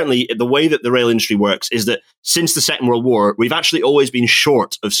industries, but certainly the way that the rail industry works is that since the Second World War, we've actually always been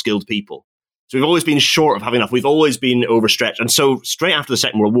short of skilled people. So we've always been short of having enough. We've always been overstretched. And so straight after the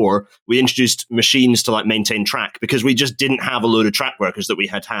Second World War, we introduced machines to maintain track because we just didn't have a load of track workers that we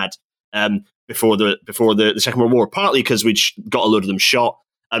had before the Second World War, partly because we'd got a load of them shot,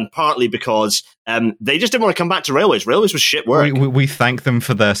 and partly because they just didn't want to come back to railways. Railways was shit work. We thank them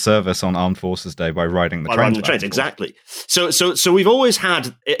for their service on Armed Forces Day by riding the trains. Exactly. So we've always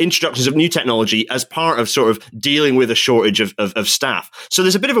had introductions of new technology as part of sort of dealing with a shortage of staff. So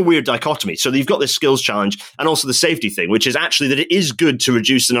there's a bit of a weird dichotomy. So you've got this skills challenge and also the safety thing, which is actually that it is good to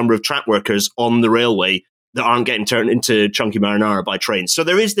reduce the number of track workers on the railway that aren't getting turned into chunky marinara by trains. So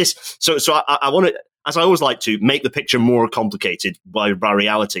there is this. So I want to, as I always like to, make the picture more complicated by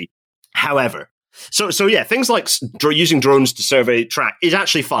reality. However, so yeah, things like using drones to survey track is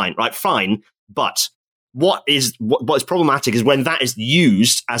actually fine, right? Fine, but what is problematic is when that is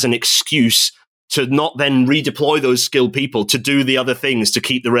used as an excuse to not then redeploy those skilled people to do the other things to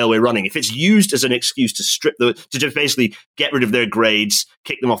keep the railway running. If it's used as an excuse to just basically get rid of their grades,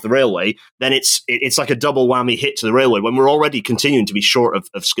 kick them off the railway, then it's like a double whammy hit to the railway when we're already continuing to be short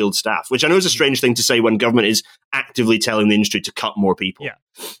of skilled staff, which I know is a strange thing to say when government is actively telling the industry to cut more people. Yeah.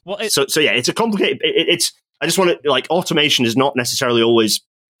 Well, so yeah, it's a complicated. I just want to automation is not necessarily always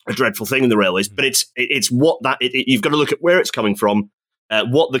a dreadful thing in the railways, but it's what you've got to look at where it's coming from.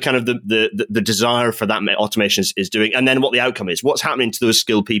 what the kind of the desire for that automation is doing, and then what the outcome is. What's happening to those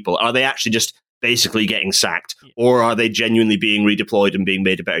skilled people? Are they actually just basically getting sacked, or are they genuinely being redeployed and being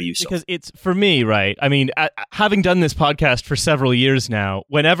made a better use of? Because it's, for me, right, I mean, having done this podcast for several years now,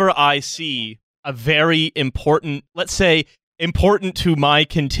 whenever I see a very important, let's say, important to my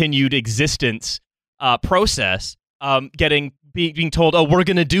continued existence process, being told, oh, we're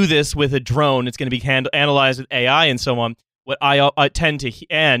going to do this with a drone, it's going to be analyzed with AI and so on, what I tend to,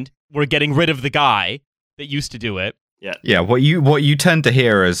 and we're getting rid of the guy that used to do it. Yeah, what you tend to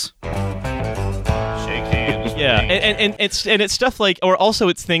hear is... Yeah, and it's stuff like, or also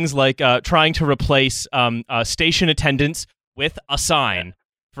it's things like trying to replace station attendants with a sign,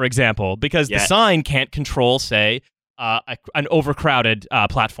 for example, because the sign can't control, say, an overcrowded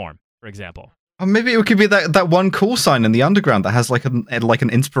platform, for example. Or maybe it could be that one call sign in the underground that has like an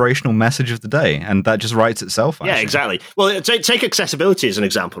inspirational message of the day, and that just writes itself. Actually. Yeah, exactly. Well, take accessibility as an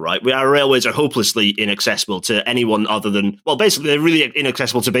example, right? Our railways are hopelessly inaccessible to anyone other than, well, basically they're really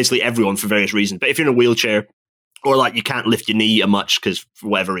inaccessible to basically everyone for various reasons. But if you're in a wheelchair, or like you can't lift your knee much because for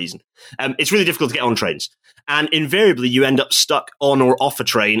whatever reason, it's really difficult to get on trains. And invariably you end up stuck on or off a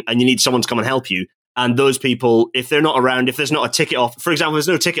train and you need someone to come and help you. And those people, if they're not around, if there's not a ticket office, for example, there's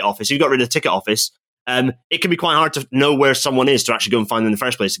no ticket office, you've got rid of the ticket office, it can be quite hard to know where someone is to actually go and find them in the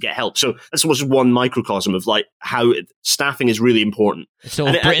first place to get help. So that's just one microcosm of like how staffing is really important.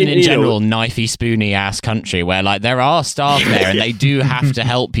 Sort of Britain in general, knifey, spoony ass country where like there are staff there and they do have to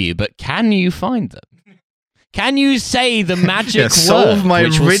help you, but can you find them? Can you say the magic word? Solve my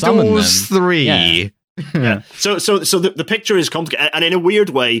riddles 3. Yeah. So the picture is complicated, and in a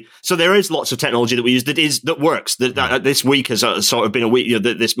weird way. So there is lots of technology that we use that works. That this week has sort of been a week. You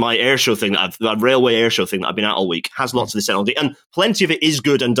know, my air show thing, that railway air show thing that I've been at all week has lots of this technology, and plenty of it is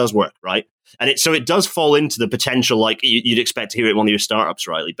good and does work, right? And it does fall into the potential like you'd expect to hear it in one of your startups,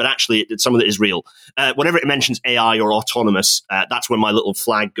 Riley. But actually, some of it is real. Whenever it mentions AI or autonomous, that's when my little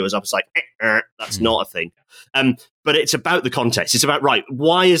flag goes up. It's like that's not a thing. But it's about the context. It's about, right,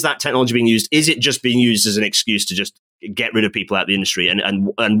 why is that technology being used? Is it just being used as an excuse to just get rid of people out of the industry?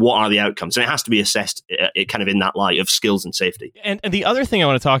 And what are the outcomes? And it has to be assessed kind of in that light of skills and safety. And the other thing I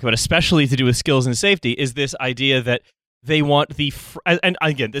want to talk about, especially to do with skills and safety, is this idea that they want and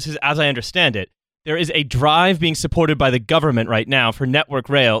again, this is as I understand it, there is a drive being supported by the government right now for Network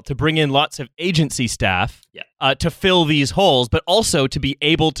Rail to bring in lots of agency staff to fill these holes, but also to be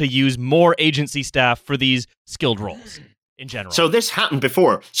able to use more agency staff for these skilled roles in general. So this happened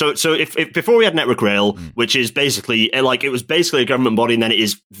before. So if before we had Network Rail, which is basically like, it was basically a government body, and then it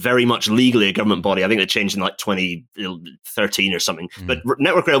is very much legally a government body. I think they changed in like 2013 or something. But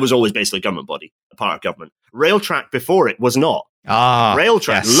Network Rail was always basically a government body, a part of government. Railtrack before it was not.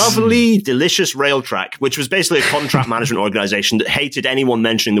 Railtrack, lovely, delicious Railtrack, which was basically a contract management organization that hated anyone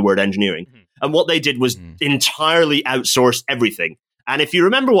mentioning the word engineering. And what they did was entirely outsource everything. And if you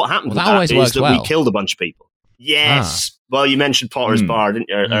remember what happened is that we killed a bunch of people. Yes. Well, you mentioned Potter's Bar, didn't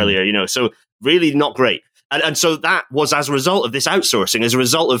you, earlier, you know, so really not great. And so that was as a result of this outsourcing, as a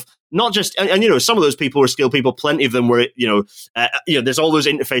result of not just, and you know, some of those people were skilled people, plenty of them were, there's all those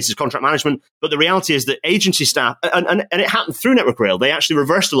interfaces, contract management. But the reality is that agency staff, and it happened through Network Rail, they actually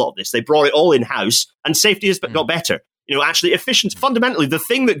reversed a lot of this. They brought it all in-house, and safety has got better. You know, actually efficient, fundamentally, the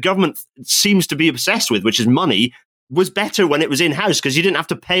thing that government seems to be obsessed with, which is money, was better when it was in-house because you didn't have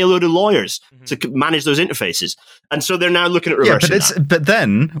to pay a load of lawyers to manage those interfaces. And so they're now looking at reversing that. But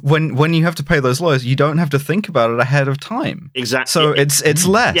then, when you have to pay those lawyers, you don't have to think about it ahead of time. Exactly. So it's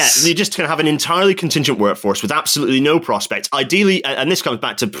less. Yeah, you just can have an entirely contingent workforce with absolutely no prospects. Ideally, and this comes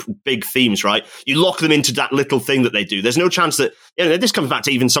back to big themes, right? You lock them into that little thing that they do. There's no chance that, this comes back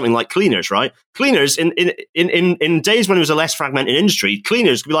to even something like cleaners, right? Cleaners, in days when it was a less fragmented industry,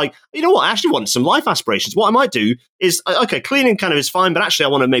 cleaners could be like, you know what, I actually want some life aspirations. What I might do is, okay, cleaning kind of is fine, but actually I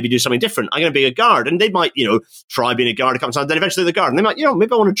want to maybe do something different. I'm going to be a guard. And they might, try being a guard a couple of times. Then eventually they're the guard. And they might,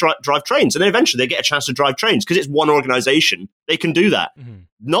 maybe I want to drive trains. And then eventually they get a chance to drive trains because it's one organization. They can do that.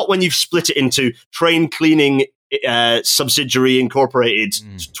 Not when you've split it into train cleaning subsidiary incorporated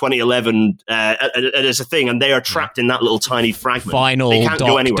 2011 as a thing, and they are trapped in that little tiny fragment. Final they can't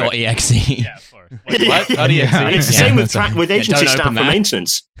go anywhere. .exe. Yeah, of course. What? And it's the same with agency staff for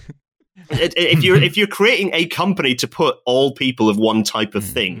maintenance. If you're creating a company to put all people of one type of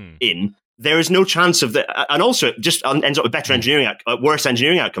thing in, there is no chance of that. And also, it just ends up with better worse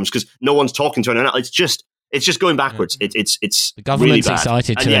engineering outcomes because no one's talking to anyone else. It's just going backwards. It's the government's really bad.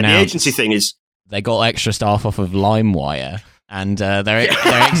 excited to and announce the agency thing is they got extra staff off of LimeWire, and they're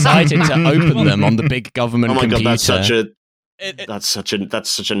excited to open them on the big government computer. God, that's such a That's such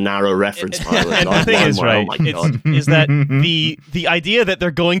a narrow reference. By the way. And the thing is, right, oh my God. is that the idea that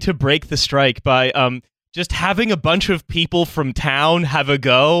they're going to break the strike by just having a bunch of people from town have a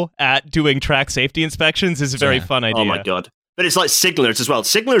go at doing track safety inspections is a very fun idea. Oh my God. But it's like signalers as well.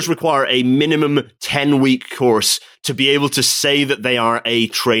 Signalers require a minimum 10-week course to be able to say that they are a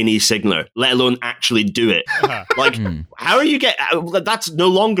trainee signaler, let alone actually do it. Like, how are you that's no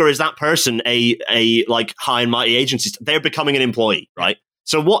longer is that person a like high and mighty agency. They're becoming an employee, right?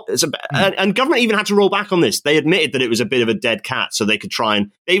 So what? And government even had to roll back on this. They admitted that it was a bit of a dead cat, so they could try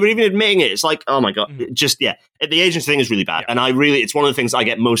and they were even admitting it. It's like, oh my God, the agency thing is really bad. And it's one of the things I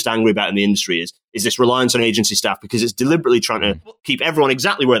get most angry about in the industry is this reliance on agency staff, because it's deliberately trying to keep everyone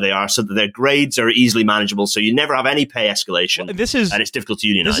exactly where they are so that their grades are easily manageable, so you never have any pay escalation. Well, and it's difficult to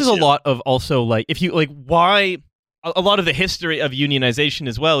unionize. This is a lot of also like if you like why. A lot of the history of unionization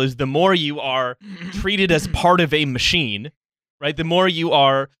as well is the more you are treated as part of a machine, right? The more you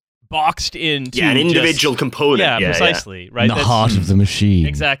are boxed into an individual component. Yeah, precisely. Right, the heart of the machine.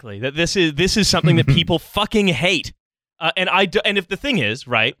 Exactly. That this is something that people fucking hate. And if the thing is,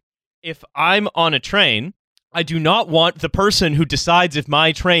 right, if I'm on a train, I do not want the person who decides if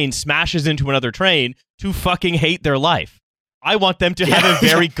my train smashes into another train to fucking hate their life. I want them to have a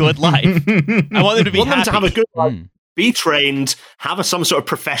very good life. I want them to be happy. Them to have a good life. Be trained, have some sort of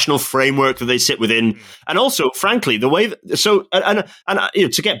professional framework that they sit within, and also, frankly, the way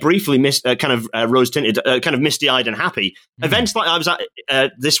to get briefly rose tinted, kind of misty eyed and happy. Events like I was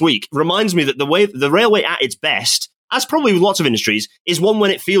at this week reminds me that the way the railway at its best, as probably with lots of industries, is one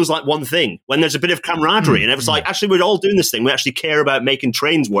when it feels like one thing, when there's a bit of camaraderie, and it's like actually we're all doing this thing. We actually care about making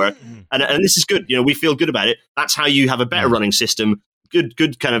trains work, and this is good. We feel good about it. That's how you have a better running system.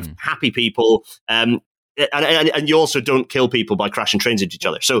 Good kind of happy people. And you also don't kill people by crashing trains into each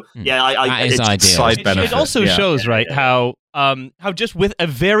other. So it's ideal. Side benefit. It also shows, right, how just with a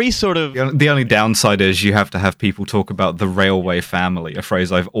very sort of the only downside is you have to have people talk about the railway family, a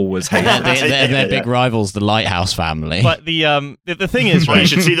phrase I've always hated. They're big rivals, the Lighthouse family. But the thing is, right, you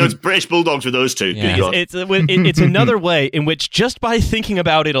should see those British Bulldogs with those two. Yeah. It's another way in which just by thinking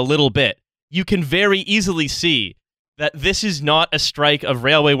about it a little bit, you can very easily see that this is not a strike of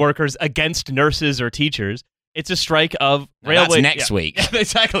railway workers against nurses or teachers. It's a strike of railway. That's next week.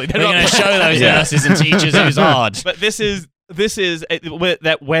 Exactly. We're going to show those nurses and teachers who's hard. But this is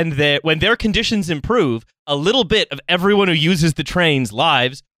that when their conditions improve, a little bit of everyone who uses the train's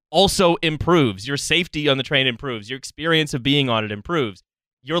lives also improves. Your safety on the train improves. Your experience of being on it improves.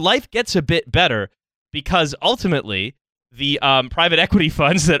 Your life gets a bit better because ultimately the private equity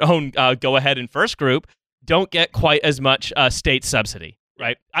funds that own Go Ahead and First Group don't get quite as much state subsidy,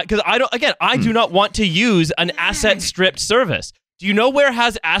 right? Because I do not want to use an asset stripped service. Do you know where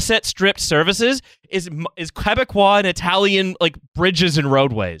has asset stripped services? Is Quebecois and Italian like bridges and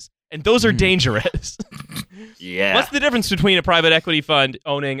roadways, and those are dangerous. Yeah. What's the difference between a private equity fund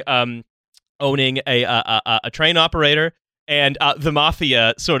owning a train operator and the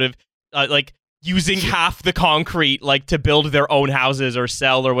mafia sort of like using half the concrete like to build their own houses or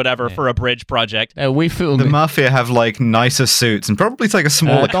sell or whatever for a bridge project? We feel the mafia have like nicer suits and probably take a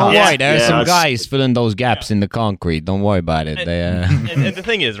smaller car. Don't worry, there are some guys filling those gaps in the concrete. Don't worry about it. And the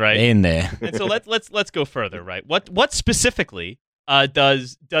thing is, right, in there. And so let's go further, right? What specifically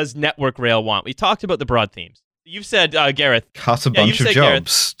does Network Rail want? We talked about the broad themes. You've said, Gareth, cut a bunch of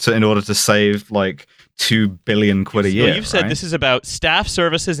jobs in order to save like 2 billion quid a year. You've said this is about staff,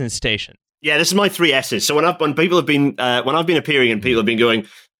 services, and stations. Yeah, this is my 3 S's. So when people have been when I've been appearing and people have been going,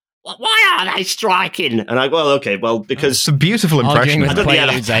 why are they striking? And I go, well, because it's a beautiful impression. With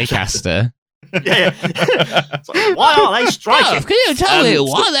Quaaludes Acaster. Yeah. Like, why are they striking? Can you tell me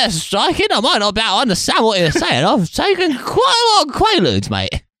why they're striking? I might not about understand what you're saying. I've taken quite a lot of Quaaludes,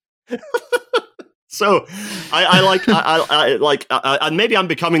 mate. So I like, and maybe I'm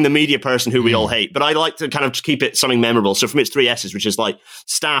becoming the media person who we all hate, but I like to kind of keep it something memorable. So for me, it's 3 S's, which is like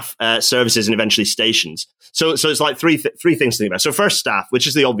staff, services, and eventually stations. So it's like three things to think about. So first, staff, which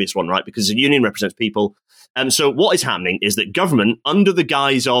is the obvious one, right? Because the union represents people. So what is happening is that government, under the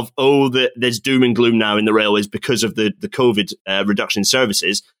guise of, there's doom and gloom now in the railways because of the COVID reduction in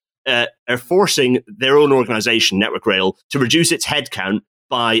services, are forcing their own organisation, Network Rail, to reduce its headcount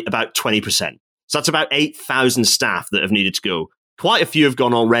by about 20%. So that's about 8,000 staff that have needed to go. Quite a few have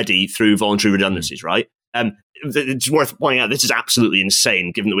gone already through voluntary redundancies, right? It's worth pointing out this is absolutely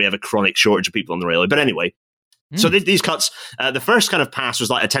insane, given that we have a chronic shortage of people on the railway. But anyway, so these cuts, the first kind of pass was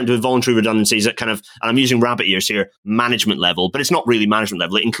like attempted voluntary redundancies at kind of, and I'm using rabbit ears here, management level, but it's not really management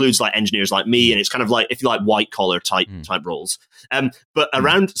level. It includes like engineers like me, and it's kind of like, if you like, white collar type roles. But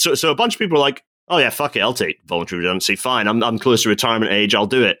around, so a bunch of people are like, oh yeah, fuck it, I'll take voluntary redundancy. Fine, I'm close to retirement age, I'll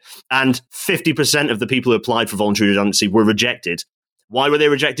do it. And 50% of the people who applied for voluntary redundancy were rejected. Why were they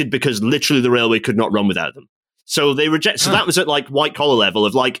rejected? Because literally the railway could not run without them. So they reject. So that was at like white collar level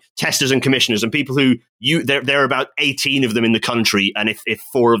of like testers and commissioners and people who there are about 18 of them in the country, and if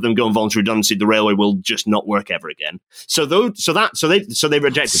 4 of them go on voluntary redundancy, the railway will just not work ever again. So they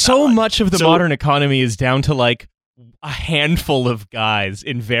rejected. So much of the modern economy is down to like a handful of guys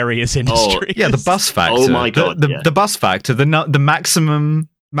in various industries. Yeah, the bus factor. Oh my god, the bus factor. The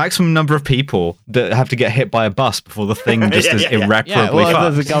maximum number of people that have to get hit by a bus before the thing just is irreparably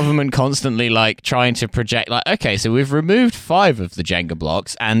fucked. The government constantly like trying to project like, okay, so we've removed 5 of the Jenga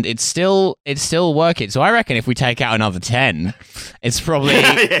blocks and it's still working. So I reckon if we take out another 10, it's probably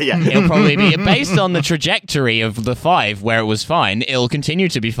it'll probably be based on the trajectory of the 5 where it was fine. It'll continue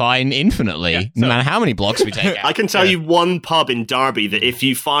to be fine infinitely, no matter how many blocks we take out. I can tell you one pub in Derby that if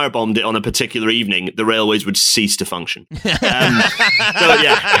you firebombed it on a particular evening, the railways would cease to function. So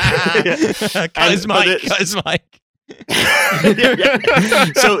yeah. Guys, Mike.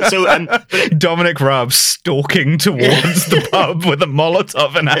 Dominic Raab stalking towards the pub with a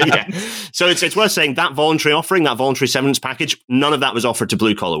Molotov in hand. Yeah. So it's worth saying that voluntary offering, that voluntary severance package, none of that was offered to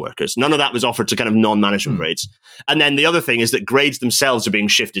blue collar workers. None of that was offered to kind of non-management grades. And then the other thing is that grades themselves are being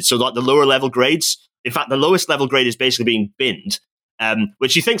shifted. So like the lower level grades, in fact, the lowest level grade is basically being binned.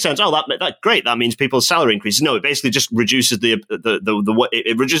 Which you think sounds, that great. That means people's salary increases. No, it basically just reduces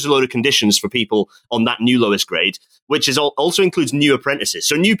it reduces a load of conditions for people on that new lowest grade, which is also includes new apprentices.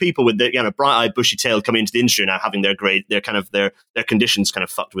 So new people with their bright-eyed, bushy-tailed coming into the industry now having their grade, their conditions kind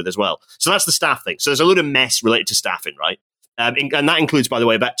of fucked with as well. So that's the staff thing. So there's a load of mess related to staffing, right? And that includes, by the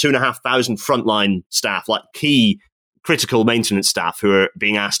way, about 2,500 frontline staff, like key critical maintenance staff who are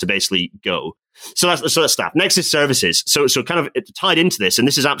being asked to basically go. So that's staff. Next is services. So kind of tied into this, and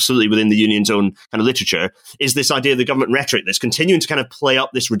this is absolutely within the union's own kind of literature, is this idea of the government rhetoric that's continuing to kind of play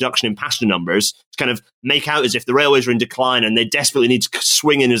up this reduction in passenger numbers to kind of make out as if the railways are in decline and they desperately need to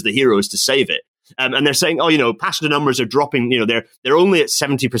swing in as the heroes to save it. And they're saying, passenger numbers are dropping. They're only at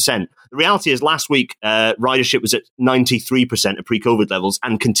 70%. The reality is, last week ridership was at 93% of pre-COVID levels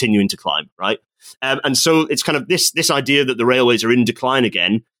and continuing to climb. Right, and so it's kind of this idea that the railways are in decline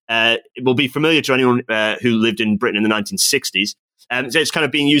again. It will be familiar to anyone who lived in Britain in the 1960s. So it's kind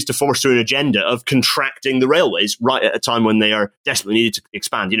of being used to force through an agenda of contracting the railways right at a time when they are desperately needed to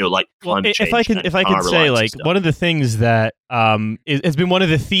expand. Like climate change. If I could say, like, one of the things that has been one of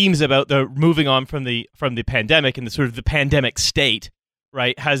the themes about the moving on from the pandemic and the sort of the pandemic state,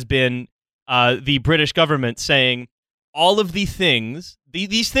 right, has been the British government saying all of the things.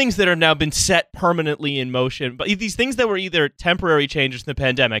 These things that are now been set permanently in motion, but these things that were either temporary changes in the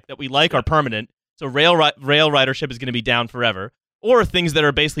pandemic that we like are permanent. So rail ridership is going to be down forever, or things that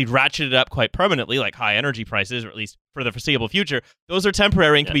are basically ratcheted up quite permanently, like high energy prices, or at least for the foreseeable future. Those are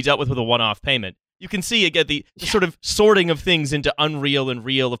temporary and can be dealt with a one-off payment. You can see again the sort of sorting of things into unreal and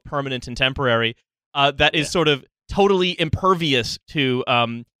real, of permanent and temporary. That is sort of totally impervious to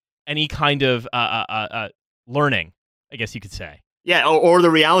any kind of learning, I guess you could say. Yeah, or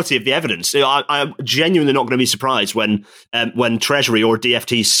the reality of the evidence. I'm genuinely not going to be surprised when Treasury or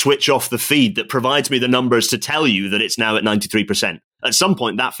DfT switch off the feed that provides me the numbers to tell you that it's now at 93%. At some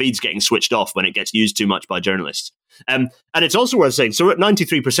point, that feed's getting switched off when it gets used too much by journalists. And it's also worth saying, so we're at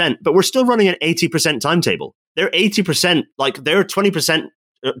 93%, but we're still running an 80% timetable. They're 80%, like they're 20%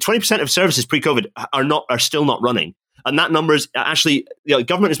 of services pre-COVID are still not running. And that number is actually,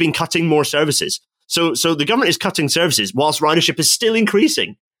 government has been cutting more services. So the government is cutting services whilst ridership is still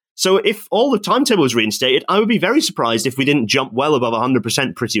increasing. So if all the timetable is reinstated, I would be very surprised if we didn't jump well above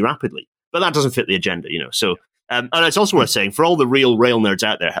 100% pretty rapidly. But that doesn't fit the agenda, So, and it's also worth saying, for all the real rail nerds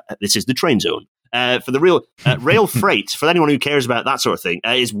out there, this is the train zone. For the real rail freight, for anyone who cares about that sort of thing,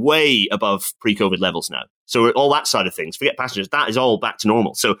 is way above pre-COVID levels now. So all that side of things, forget passengers, that is all back to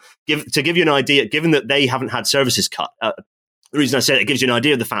normal. So to give you an idea, given that they haven't had services cut, the reason I say it gives you an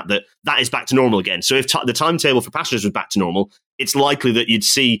idea of the fact that is back to normal again. So if the timetable for passengers was back to normal, it's likely that you'd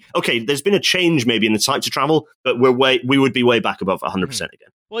see, okay, there's been a change maybe in the types of travel, but we would be way back above 100% again.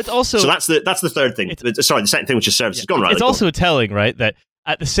 Well, it's also, so that's the third thing. The second thing, which is services. Go on, Riley. It's also telling, right, that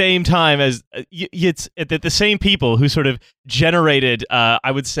at the same time as it's the same people who sort of generated, I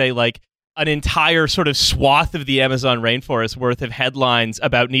would say, like an entire sort of swath of the Amazon rainforest worth of headlines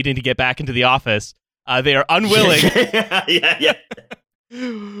about needing to get back into the office. They are unwilling. yeah.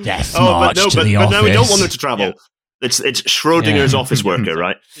 Death march to the office. But no, we don't want them to travel. Yeah. It's Schrodinger's office worker,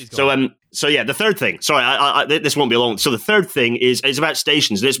 right? So yeah, the third thing. Sorry, this won't be long. So the third thing is about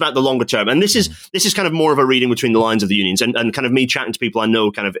stations. It's about the longer term, and this is kind of more of a reading between the lines of the unions, and kind of me chatting to people I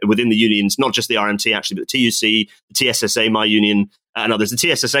know, kind of within the unions, not just the RMT actually, but the TUC, the TSSA, my union, and others.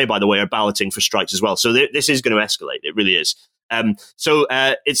 The TSSA, by the way, are balloting for strikes as well. So this is going to escalate. It really is. So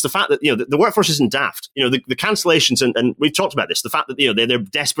it's the fact that the workforce isn't daft. The cancellations, and we've talked about this. The fact that they're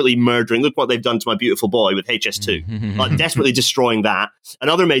desperately murdering. Look what they've done to my beautiful boy with HS2, like desperately destroying that, and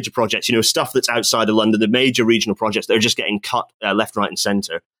other major projects. Stuff that's outside of London, the major regional projects that are just getting cut left, right, and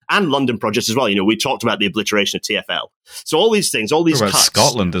centre. And London projects as well. We talked about the obliteration of TfL. So all these things, all these cuts.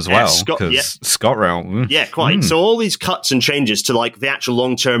 Scotland as well, because ScotRail. Yeah, quite. So all these cuts and changes to like the actual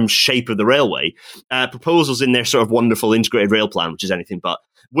long-term shape of the railway, proposals in their sort of wonderful integrated rail plan, which is anything but,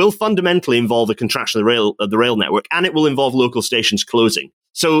 will fundamentally involve the contraction of the rail network, and it will involve local stations closing.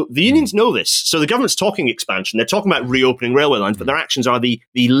 So the unions know this. So the government's talking expansion. They're talking about reopening railway lines, but their actions are the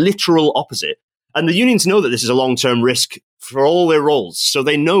literal opposite. And the unions know that this is a long-term risk for all their roles. So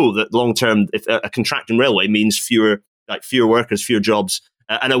they know that long-term, if a contracting railway means fewer workers, fewer jobs,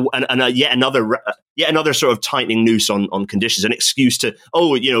 and yet another sort of tightening noose on conditions, an excuse to,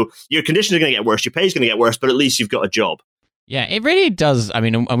 your conditions are going to get worse, your pay is going to get worse, but at least you've got a job. Yeah, it really does. I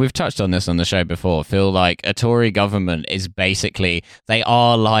mean, and we've touched on this on the show before. Feel like a Tory government is basically, they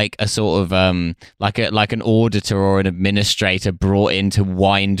are like a sort of like an auditor or an administrator brought in to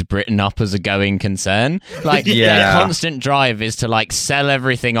wind Britain up as a going concern. Like their constant drive is to like sell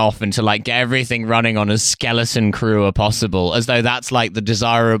everything off and to like get everything running on as skeleton crew as possible, as though that's like the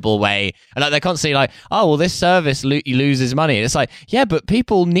desirable way. And like they're constantly like, oh well, this service loses money. And it's like, yeah, but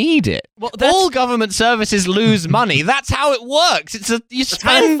people need it. Well, all government services lose money. That's how it works. You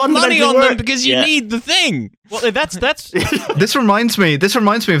spend money on them because you need the thing. Well, that's This reminds me of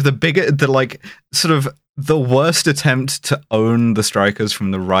the worst attempt to own the strikers from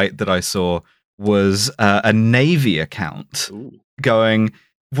the right that I saw was a Navy account going,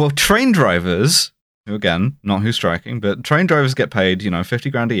 well, train drivers, who again, not who's striking, but train drivers get paid, 50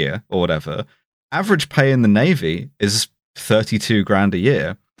 grand a year or whatever. Average pay in the Navy is 32 grand a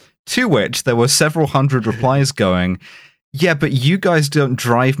year, to which there were several hundred replies going, yeah, but you guys don't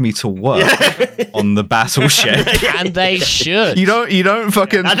drive me to work on the battleship. And they should. You don't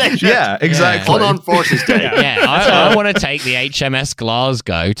fucking... Yeah, exactly. On Forces Day. I want to take the HMS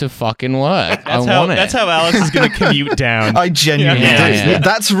Glasgow to fucking work. That's how Alex is going to commute down. I genuinely do. Yeah.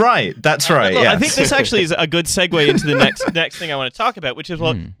 That's right. Well, yes. I think this actually is a good segue into the next thing I want to talk about, which is,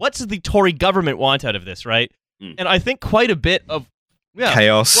 what does the Tory government want out of this, right? And I think quite a bit of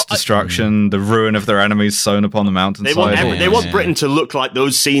chaos, destruction, the ruin of their enemies sown upon the mountainside. They want Britain to look like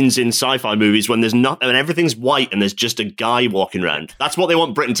those scenes in sci-fi movies when there's not, and everything's white and there's just a guy walking around. That's what they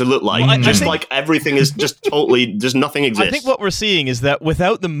want Britain to look like. Like everything is just totally, just nothing exists. I think what we're seeing is that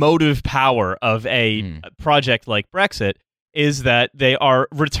without the motive power of a project like Brexit, is that they are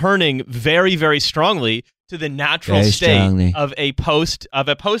returning very, very strongly to the natural state of a post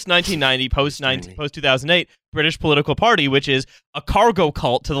 1990, post 2008 British political party, which is a cargo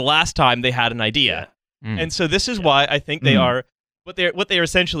cult to the last time they had an idea. And so this is why I think they are what they're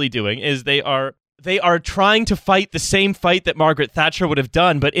essentially doing is they are trying to fight the same fight that Margaret Thatcher would have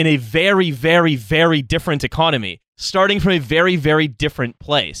done, but in a very, very, very different economy, starting from a very, very different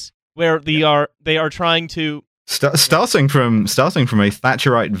place, where they are trying to. Starting from a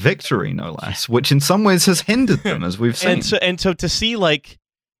Thatcherite victory, no less, which in some ways has hindered them, as we've seen. And so to see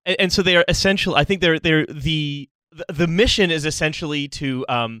so they are essentially. I think they're the mission is essentially to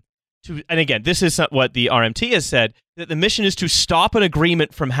and again, this is what the RMT has said, that the mission is to stop an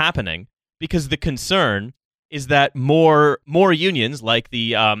agreement from happening, because the concern is that more unions like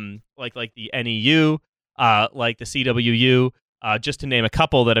the like the NEU, like the CWU. Just to name a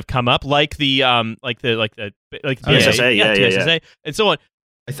couple that have come up, like the TSSA, TSSA, and so on.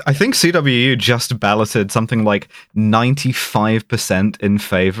 I think CWU just balloted something like 95% in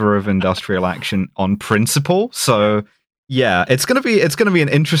favor of industrial action on principle. So yeah, it's gonna be an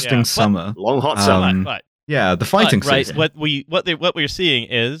interesting summer, long hot summer. The fighting season. What we're seeing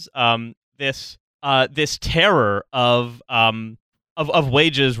is this terror of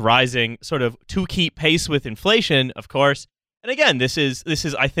wages rising, sort of to keep pace with inflation, of course. And again, this is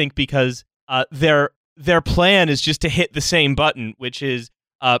I think because their plan is just to hit the same button, which is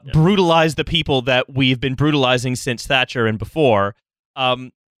brutalize the people that we've been brutalizing since Thatcher and before.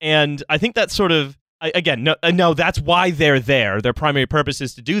 And I think that's sort of that's why they're there. Their primary purpose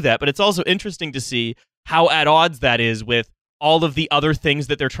is to do that. But it's also interesting to see how at odds that is with all of the other things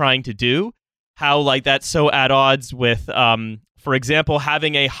that they're trying to do. How that's so at odds with, for example,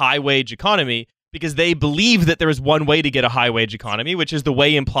 having a high wage economy because they believe that there is one way to get a high wage economy, which is the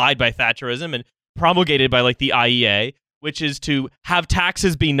way implied by Thatcherism and promulgated by like the IEA, which is to have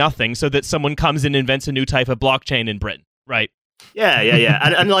taxes be nothing so that someone comes and invents a new type of blockchain in Britain, right? Yeah.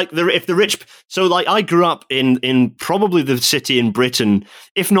 and like if the rich, so like I grew up in probably the city in Britain,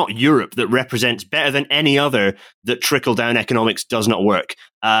 if not Europe, that represents better than any other that trickle down economics does not work.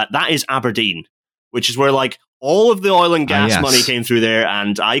 That is Aberdeen, which is where like all of the oil and gas money came through there,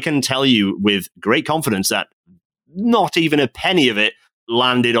 and I can tell you with great confidence that not even a penny of it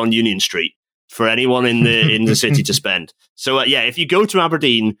landed on Union Street for anyone in the city to spend. So if you go to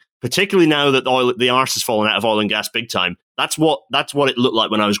Aberdeen, particularly now that the arse has fallen out of oil and gas big time, that's what it looked like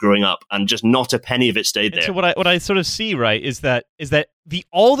when I was growing up, and just not a penny of it stayed there. And so what I sort of see, right, is that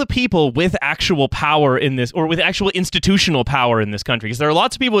all the people with actual power in this, or with actual institutional power in this country, because there are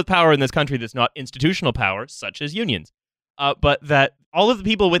lots of people with power in this country that's not institutional power, such as unions, but that all of the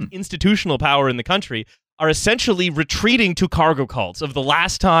people with institutional power in the country are essentially retreating to cargo cults of the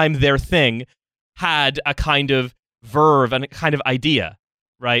last time their thing had a kind of verve and a kind of idea,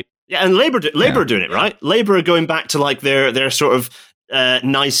 right? Yeah, and Labour are doing it, right? Labour are going back to like their sort of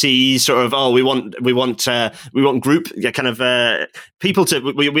nicey sort of we want group kind of people to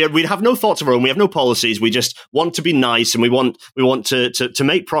we have no thoughts of our own, we have no policies, we just want to be nice, and we want to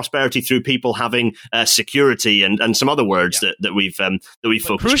make prosperity through people having security and some other words that we've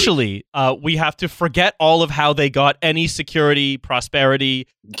focused. Crucially, we have to forget all of how they got any security, prosperity,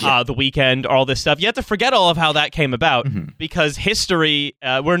 the weekend, all this stuff. You have to forget all of how that came about because history,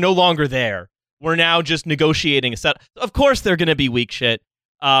 we're no longer there. We're now just negotiating a set. Of course, they're going to be weak shit.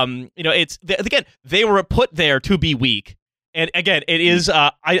 It's again, they were put there to be weak. And again, it is.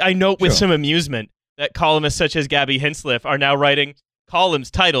 I note with some amusement that columnists such as Gabby Hinsliff are now writing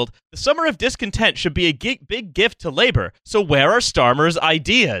columns titled "The Summer of Discontent should be a big gift to Labour. So where are Starmer's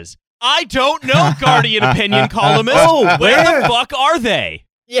ideas?" I don't know, Guardian opinion columnists. Where the fuck are they?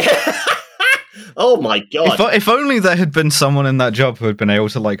 Yeah. Oh my god! If only there had been someone in that job who had been able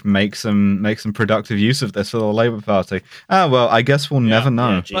to like make some productive use of this for the Labour Party. Well, I guess we'll never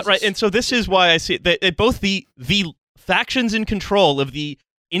know. But right, and so this is why I see that both the factions in control of the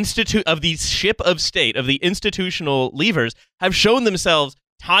ship of state, of the institutional levers, have shown themselves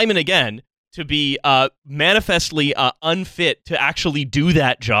time and again to be manifestly unfit to actually do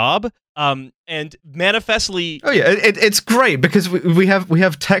that job. And manifestly, it's great because we have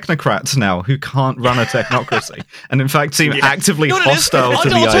technocrats now who can't run a technocracy, and in fact seem actively hostile to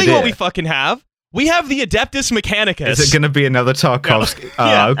the idea. I'll tell you what we fucking have. We have the Adeptus Mechanicus. Is it going to be another Tarkovsky?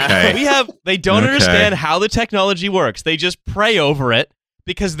 No. Okay. They don't understand how the technology works. They just pray over it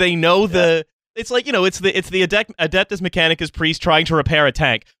because they know it's like, it's the Adeptus Mechanicus priest trying to repair a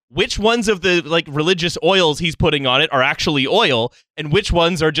tank. Which ones of the like religious oils he's putting on it are actually oil, and which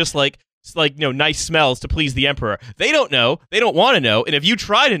ones are just like nice smells to please the emperor? They don't know. They don't want to know. And if you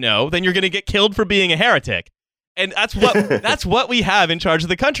try to know, then you're going to get killed for being a heretic. And that's what we have in charge of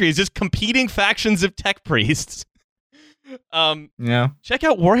the country, is just competing factions of tech priests. Check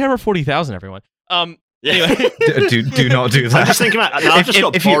out Warhammer 40,000, everyone. Anyway. do not do that. I'm just thinking about. I've just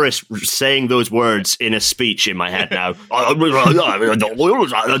got Boris saying those words in a speech in my head now. Drip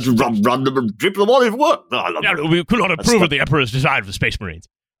the water. We could not approve of the Emperor's design for Space Marines.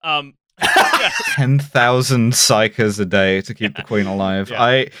 10,000 psychers a day to keep the Queen alive.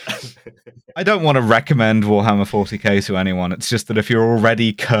 Yeah. I don't want to recommend Warhammer 40k to anyone. It's just that if you're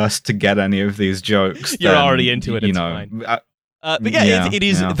already cursed to get any of these jokes, you're already into it. It's fine. It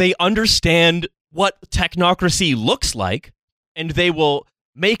is. They understand what technocracy looks like, and they will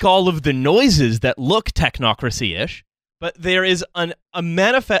make all of the noises that look technocracy-ish. But there is a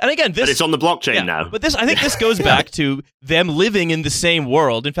manifest, and again, this. But it's on the blockchain now. But I think this goes back to them living in the same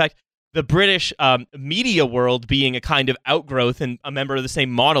world. In fact, the British media world being a kind of outgrowth and a member of the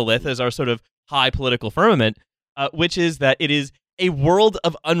same monolith as our sort of high political firmament, which is that it is a world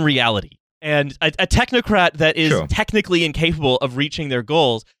of unreality. And a technocrat that is technically incapable of reaching their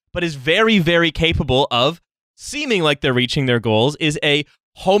goals, but is very, very capable of seeming like they're reaching their goals, is a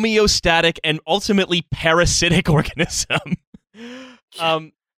homeostatic and ultimately parasitic organism.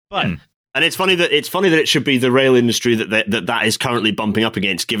 And it's funny that it should be the rail industry that is currently bumping up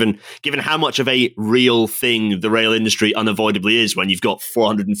against, given how much of a real thing the rail industry unavoidably is when you've got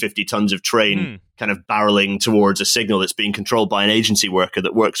 450 tons of train kind of barreling towards a signal that's being controlled by an agency worker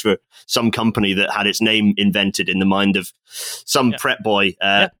that works for some company that had its name invented in the mind of some prep boy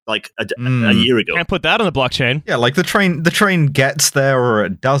like a year ago. Can't put that on the blockchain. Yeah, like the train gets there or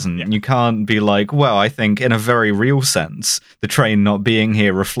it doesn't. Yeah. You can't be like, well, I think in a very real sense, the train not being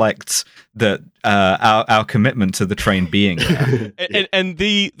here reflects that our commitment to the train being here. and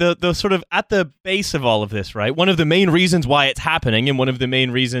the sort of at the base of all of this, right? One of the main reasons why it's happening, and one of the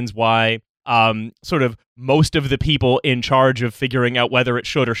main reasons why sort of most of the people in charge of figuring out whether it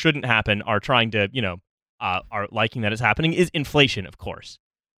should or shouldn't happen are trying to, are liking that it's happening, is inflation, of course,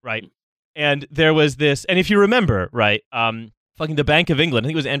 right? And there was this, and if you remember, right, fucking the Bank of England, I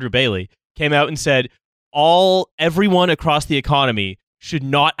think it was Andrew Bailey, came out and said everyone across the economy should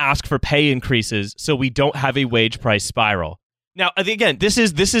not ask for pay increases so we don't have a wage price spiral. Now, again, this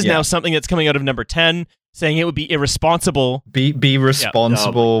is now something that's coming out of Number 10, saying it would be irresponsible. Be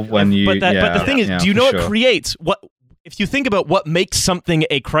responsible when you. But the thing is, do you know what creates what? If you think about what makes something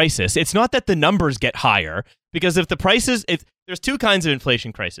a crisis, it's not that the numbers get higher, because if the prices, there's two kinds of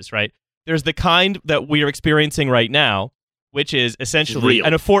inflation crisis, right? There's the kind that we are experiencing right now, which is essentially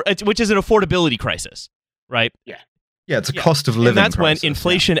which is an affordability crisis, right? Yeah, it's a cost of living. And that's crisis, when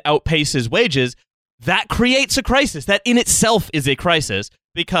inflation outpaces wages. That creates a crisis. That in itself is a crisis,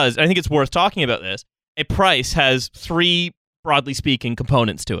 because I think it's worth talking about this. A price has three, broadly speaking,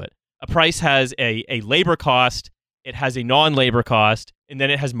 components to it. A price has a labor cost, it has a non-labor cost, and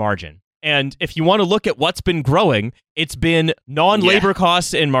then it has margin. And if you want to look at what's been growing, it's been non-labor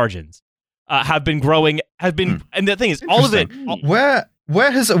costs and margins have been growing. And the thing is, all of it.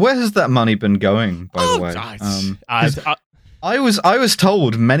 Where has that money been going? By the way, I was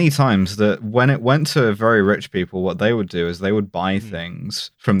told many times that when it went to very rich people, what they would do is they would buy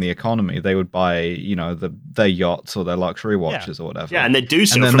things from the economy. They would buy, their yachts or their luxury watches or whatever. Yeah, and they'd do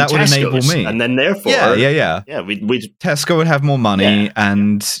so and then from that would Tesco's, enable me. And then therefore, we'd Tesco would have more money,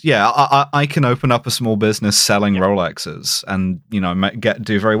 and I can open up a small business selling Rolexes, and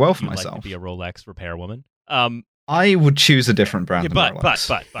do very well for myself. Like to be a Rolex repairwoman. I would choose a different brand than Rolex.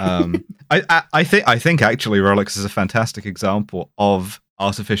 I think actually Rolex is a fantastic example of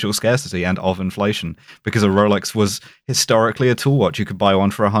artificial scarcity and of inflation, because a Rolex was historically a tool watch. You could buy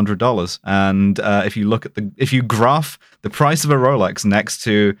one for $100, and if you graph the price of a Rolex next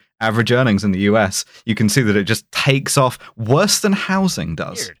to average earnings in the US, you can see that it just takes off worse than housing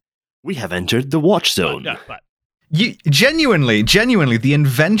does. Weird. We have entered the watch zone. Genuinely, the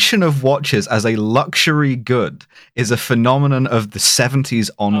invention of watches as a luxury good is a phenomenon of the 70s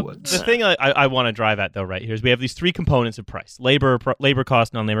onwards. The thing I want to drive at, though, right here is we have these three components of price: labor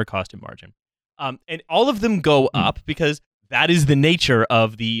cost, non-labor cost, and margin. And all of them go up because that is the nature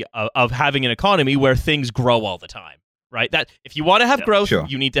of of having an economy where things grow all the time, right? That if you want to have growth,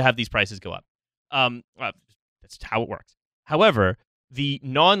 you need to have these prices go up. That's how it works. However, the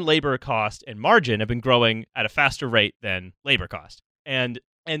non-labor cost and margin have been growing at a faster rate than labor cost. And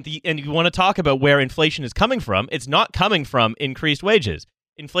you want to talk about where inflation is coming from, it's not coming from increased wages.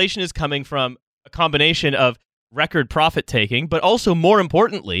 Inflation is coming from a combination of record profit taking, but also, more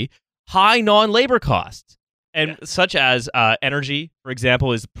importantly, high non-labor costs. And such as energy, for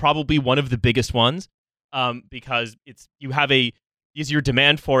example, is probably one of the biggest ones, because your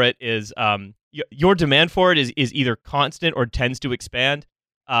demand for it is your demand for it is either constant or tends to expand,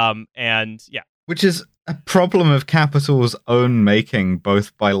 which is a problem of capital's own making,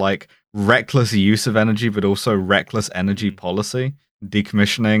 both by reckless use of energy, but also reckless energy policy,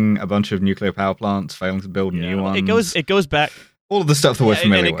 decommissioning a bunch of nuclear power plants, failing to build new ones. It goes back all of the stuff that we're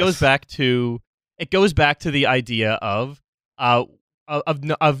familiar with. It goes back to the idea of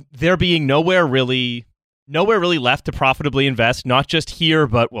there being nowhere really left to profitably invest, not just here,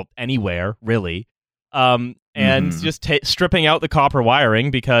 but anywhere really, and just stripping out the copper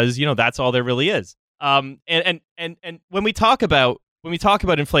wiring, because that's all there really is. And when we talk about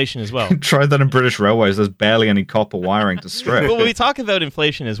inflation as well, try that in British Railways. There's barely any copper wiring to strip. Well, when we talk about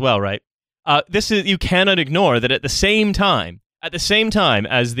inflation as well, right? You cannot ignore that at the same time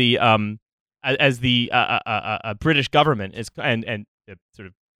as the British government is and the sort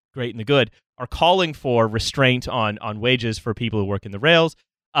of great and the good are calling for restraint on wages for people who work in the rails.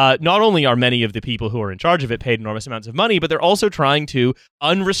 Not only are many of the people who are in charge of it paid enormous amounts of money, but they're also trying to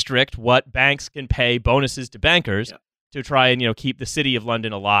unrestrict what banks can pay bonuses to bankers to try and keep the city of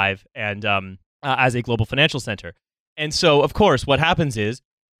London alive and as a global financial center. And so, of course, what happens is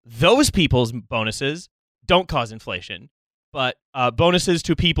those people's bonuses don't cause inflation, but bonuses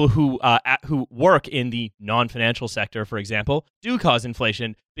to people who work in the non-financial sector, for example, do cause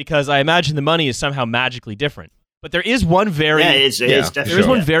inflation, because I imagine the money is somehow magically different. But there is one very it is definitely. There is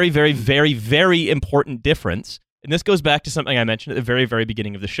one very, very, very, very important difference, and this goes back to something I mentioned at the very, very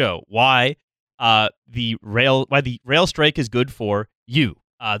beginning of the show. Why the rail strike is good for you,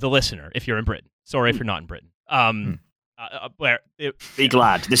 the listener, if you're in Britain. Sorry if you're not in Britain. Be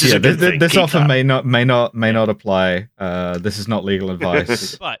glad. This is a good thing. This offer may not apply. This is not legal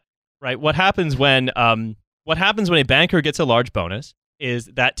advice. But what happens when a banker gets a large bonus is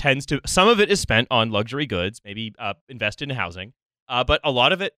that tends to, some of it is spent on luxury goods, maybe invested in housing, but a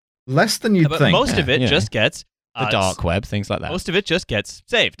lot of it, less than you'd think. Most of it just gets the dark web, things like that. Most of it just gets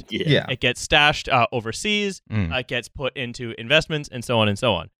saved. Yeah. It gets stashed overseas. It gets put into investments, and so on and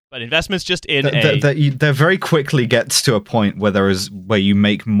so on. But investments just in there very quickly gets to a point where you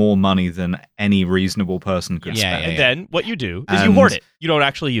make more money than any reasonable person could spend. And then what you do is you hoard it. You don't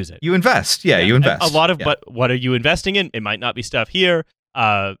actually use it. You invest. You invest. A lot of but what are you investing in? It might not be stuff here.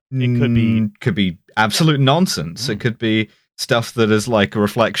 It could be absolute nonsense. It could be stuff that is like a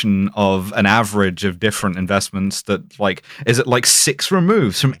reflection of an average of different investments that is it like 6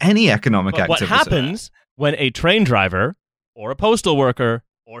 removes from any economic activity. What happens when a train driver or a postal worker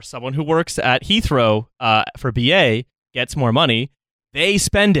or someone who works at Heathrow for BA gets more money, they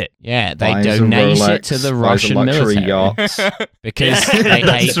spend it. Yeah, they donate it to the Russian military yachts. Because they hate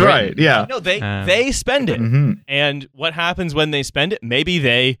Britain. Right, yeah. No, they spend it. Mm-hmm. And what happens when they spend it? Maybe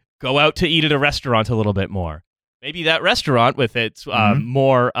they go out to eat at a restaurant a little bit more. Maybe that restaurant with its with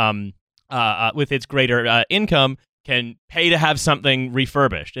its greater income can pay to have something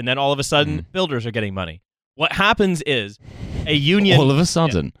refurbished. And then all of a sudden, builders are getting money. What happens is a union... All of a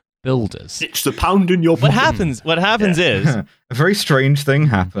sudden, builders. It's the pound in your pocket. What happens is... a very strange thing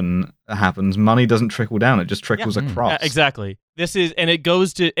happens. Money doesn't trickle down, it just trickles across. Exactly. This is... And it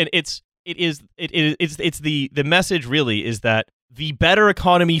goes to... And it's the message really is that the better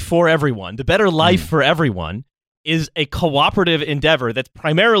economy for everyone, the better life for everyone, is a cooperative endeavor that's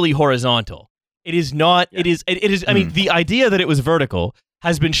primarily horizontal. It is not... It is... I mean, the idea that it was vertical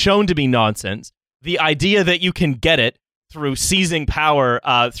has been shown to be nonsense. The idea that you can get it through seizing power,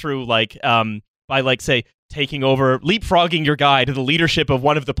 through by say taking over, leapfrogging your guy to the leadership of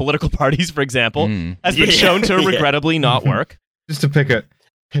one of the political parties, for example, has been shown to regrettably not work. Just to pick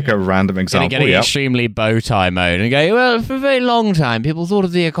a random example, getting extremely bow tie mode and go, well, for a very long time, people thought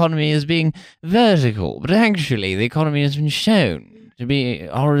of the economy as being vertical, but actually, the economy has been shown to be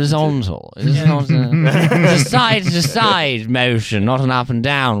horizontal. It's not a side-to-side motion, not an up and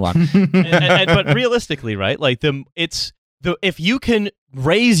down one. But realistically, right? If you can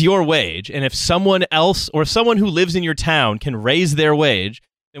raise your wage, and if someone else or someone who lives in your town can raise their wage,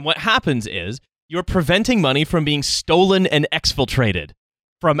 then what happens is you're preventing money from being stolen and exfiltrated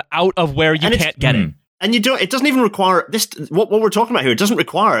from out of where you can't get it. And it doesn't even require this. What we're talking about here, it doesn't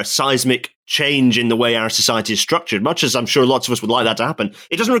require a seismic change in the way our society is structured, much as I'm sure lots of us would like that to happen.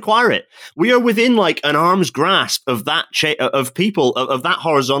 It doesn't require it. We are within an arm's grasp of that of people, of that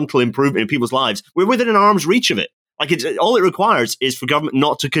horizontal improvement in people's lives. We're within an arm's reach of it. All it requires is for government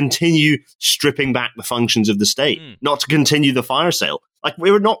not to continue stripping back the functions of the state, not to continue the fire sale.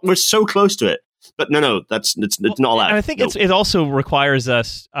 We're so close to it. But no, it's not allowed. And I think it also requires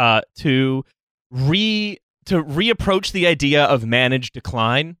us to reapproach the idea of managed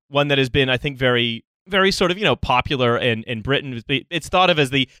decline, one that has been, I think, very, very sort of, popular in Britain. It's thought of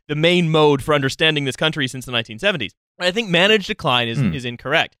as the main mode for understanding this country since the 1970s. And I think managed decline is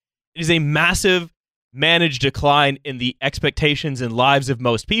incorrect. It is a massive managed decline in the expectations and lives of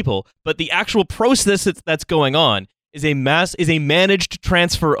most people, but the actual process that's going on is a managed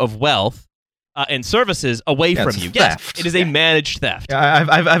transfer of wealth and services away from you. Theft. Yes, it is a managed theft. Yeah,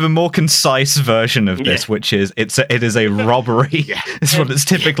 I have a more concise version of this, which is it is a robbery. It's what it's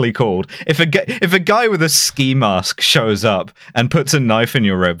typically called. If a guy with a ski mask shows up and puts a knife in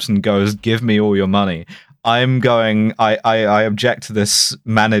your ribs and goes, "Give me all your money," I object to this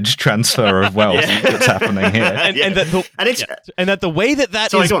managed transfer of wealth that's happening here. And that the way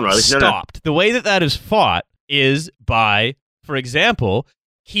that is stopped, the way that is fought is by, for example,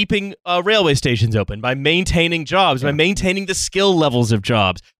 keeping railway stations open, by maintaining jobs, by maintaining the skill levels of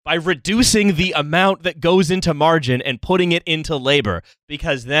jobs, by reducing the amount that goes into margin and putting it into labor,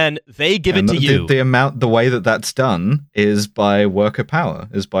 because then they give it to you. The way that's done is by worker power,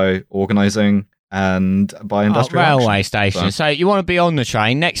 is by organizing and by industrial railway station. So you want to be on the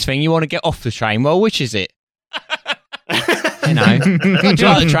train. Next thing, you want to get off the train. Well, which is it? You like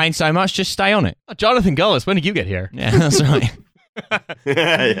the train so much, just stay on it. Jonathan Gullis, when did you get here? Yeah, that's right.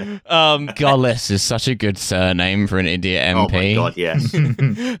 Yeah. Gullis is such a good surname for an idiot Oh MP. my god, yes.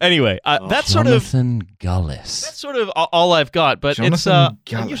 Anyway, that's Jonathan Gullis. sort of all I've got. But Jonathan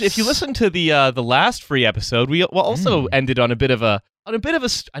it's Gullis. if you listen to the last free episode, we also ended on a bit of an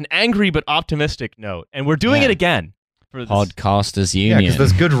angry but optimistic note, and we're doing Yeah. it again for this. Podcasters Yeah, Union. because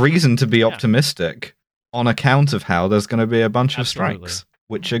there's good reason to be optimistic on account of how there's going to be a bunch of Absolutely. strikes,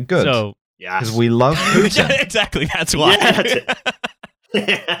 which are good. So Yes. Because we love Putin. yeah, exactly, that's why. Yeah, that's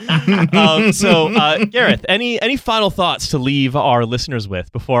it. So, Gareth, any final thoughts to leave our listeners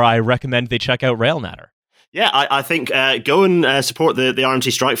with before I recommend they check out RailNatter? Yeah, I think go and support the RMT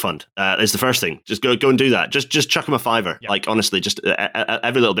Strike Fund is the first thing. Just go and do that. Just chuck them a $5. Yep. Like honestly, just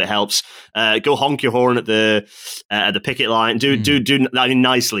every little bit helps. Go honk your horn at the picket line. Do I mean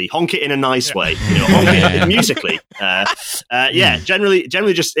nicely. Honk it in a nice way. You know, honk it musically.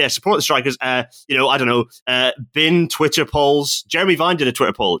 Generally just support the strikers. I don't know. Bin Twitter polls. Jeremy Vine did a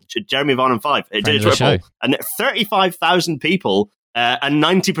Twitter poll. Jeremy Vine on 5 did a of the Twitter show. poll, and 35,000 people. And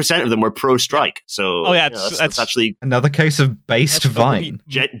 90% of them were pro-strike. So, Oh, yeah, that's actually Another case of based Vine.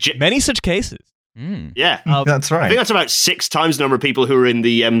 Many such cases. yeah. That's I right. think that's about 6 times the number of people who are in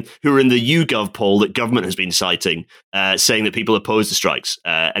the YouGov poll that government has been citing, saying that people oppose the strikes.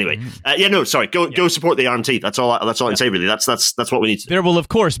 Anyway, go support the RMT. That's all. That's all I can say. Really, that's what we need to do. There will, of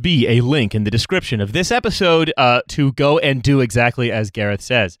course, be a link in the description of this episode to go and do exactly as Gareth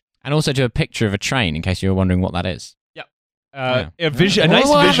says. And also do a picture of a train in case you were wondering what that is. A nice What have visual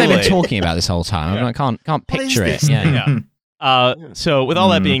they been aid. talking about this whole time? Yeah. I can't picture it. this? Yeah. So, with all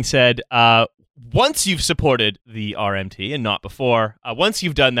that being said, once you've supported the RMT and not before, once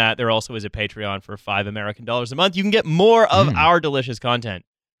you've done that, there also is a Patreon for $5 American a month. You can get more of our delicious content.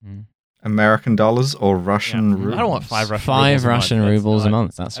 American dollars or Russian rubles? I don't want $5 Russian Five Russian rubles rubles a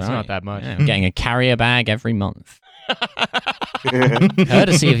month. That's That's right. not that much. Yeah, I'm getting a carrier bag every month.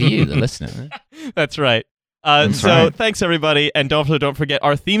 Courtesy of you, the listener. That's right. That's so right. thanks everybody, and don't forget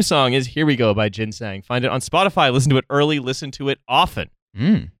our theme song is "Here We Go" by Ginseng. Find it on Spotify. Listen to it early. Listen to it often.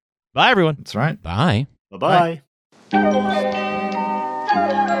 Bye everyone. That's right. Bye. Bye-bye.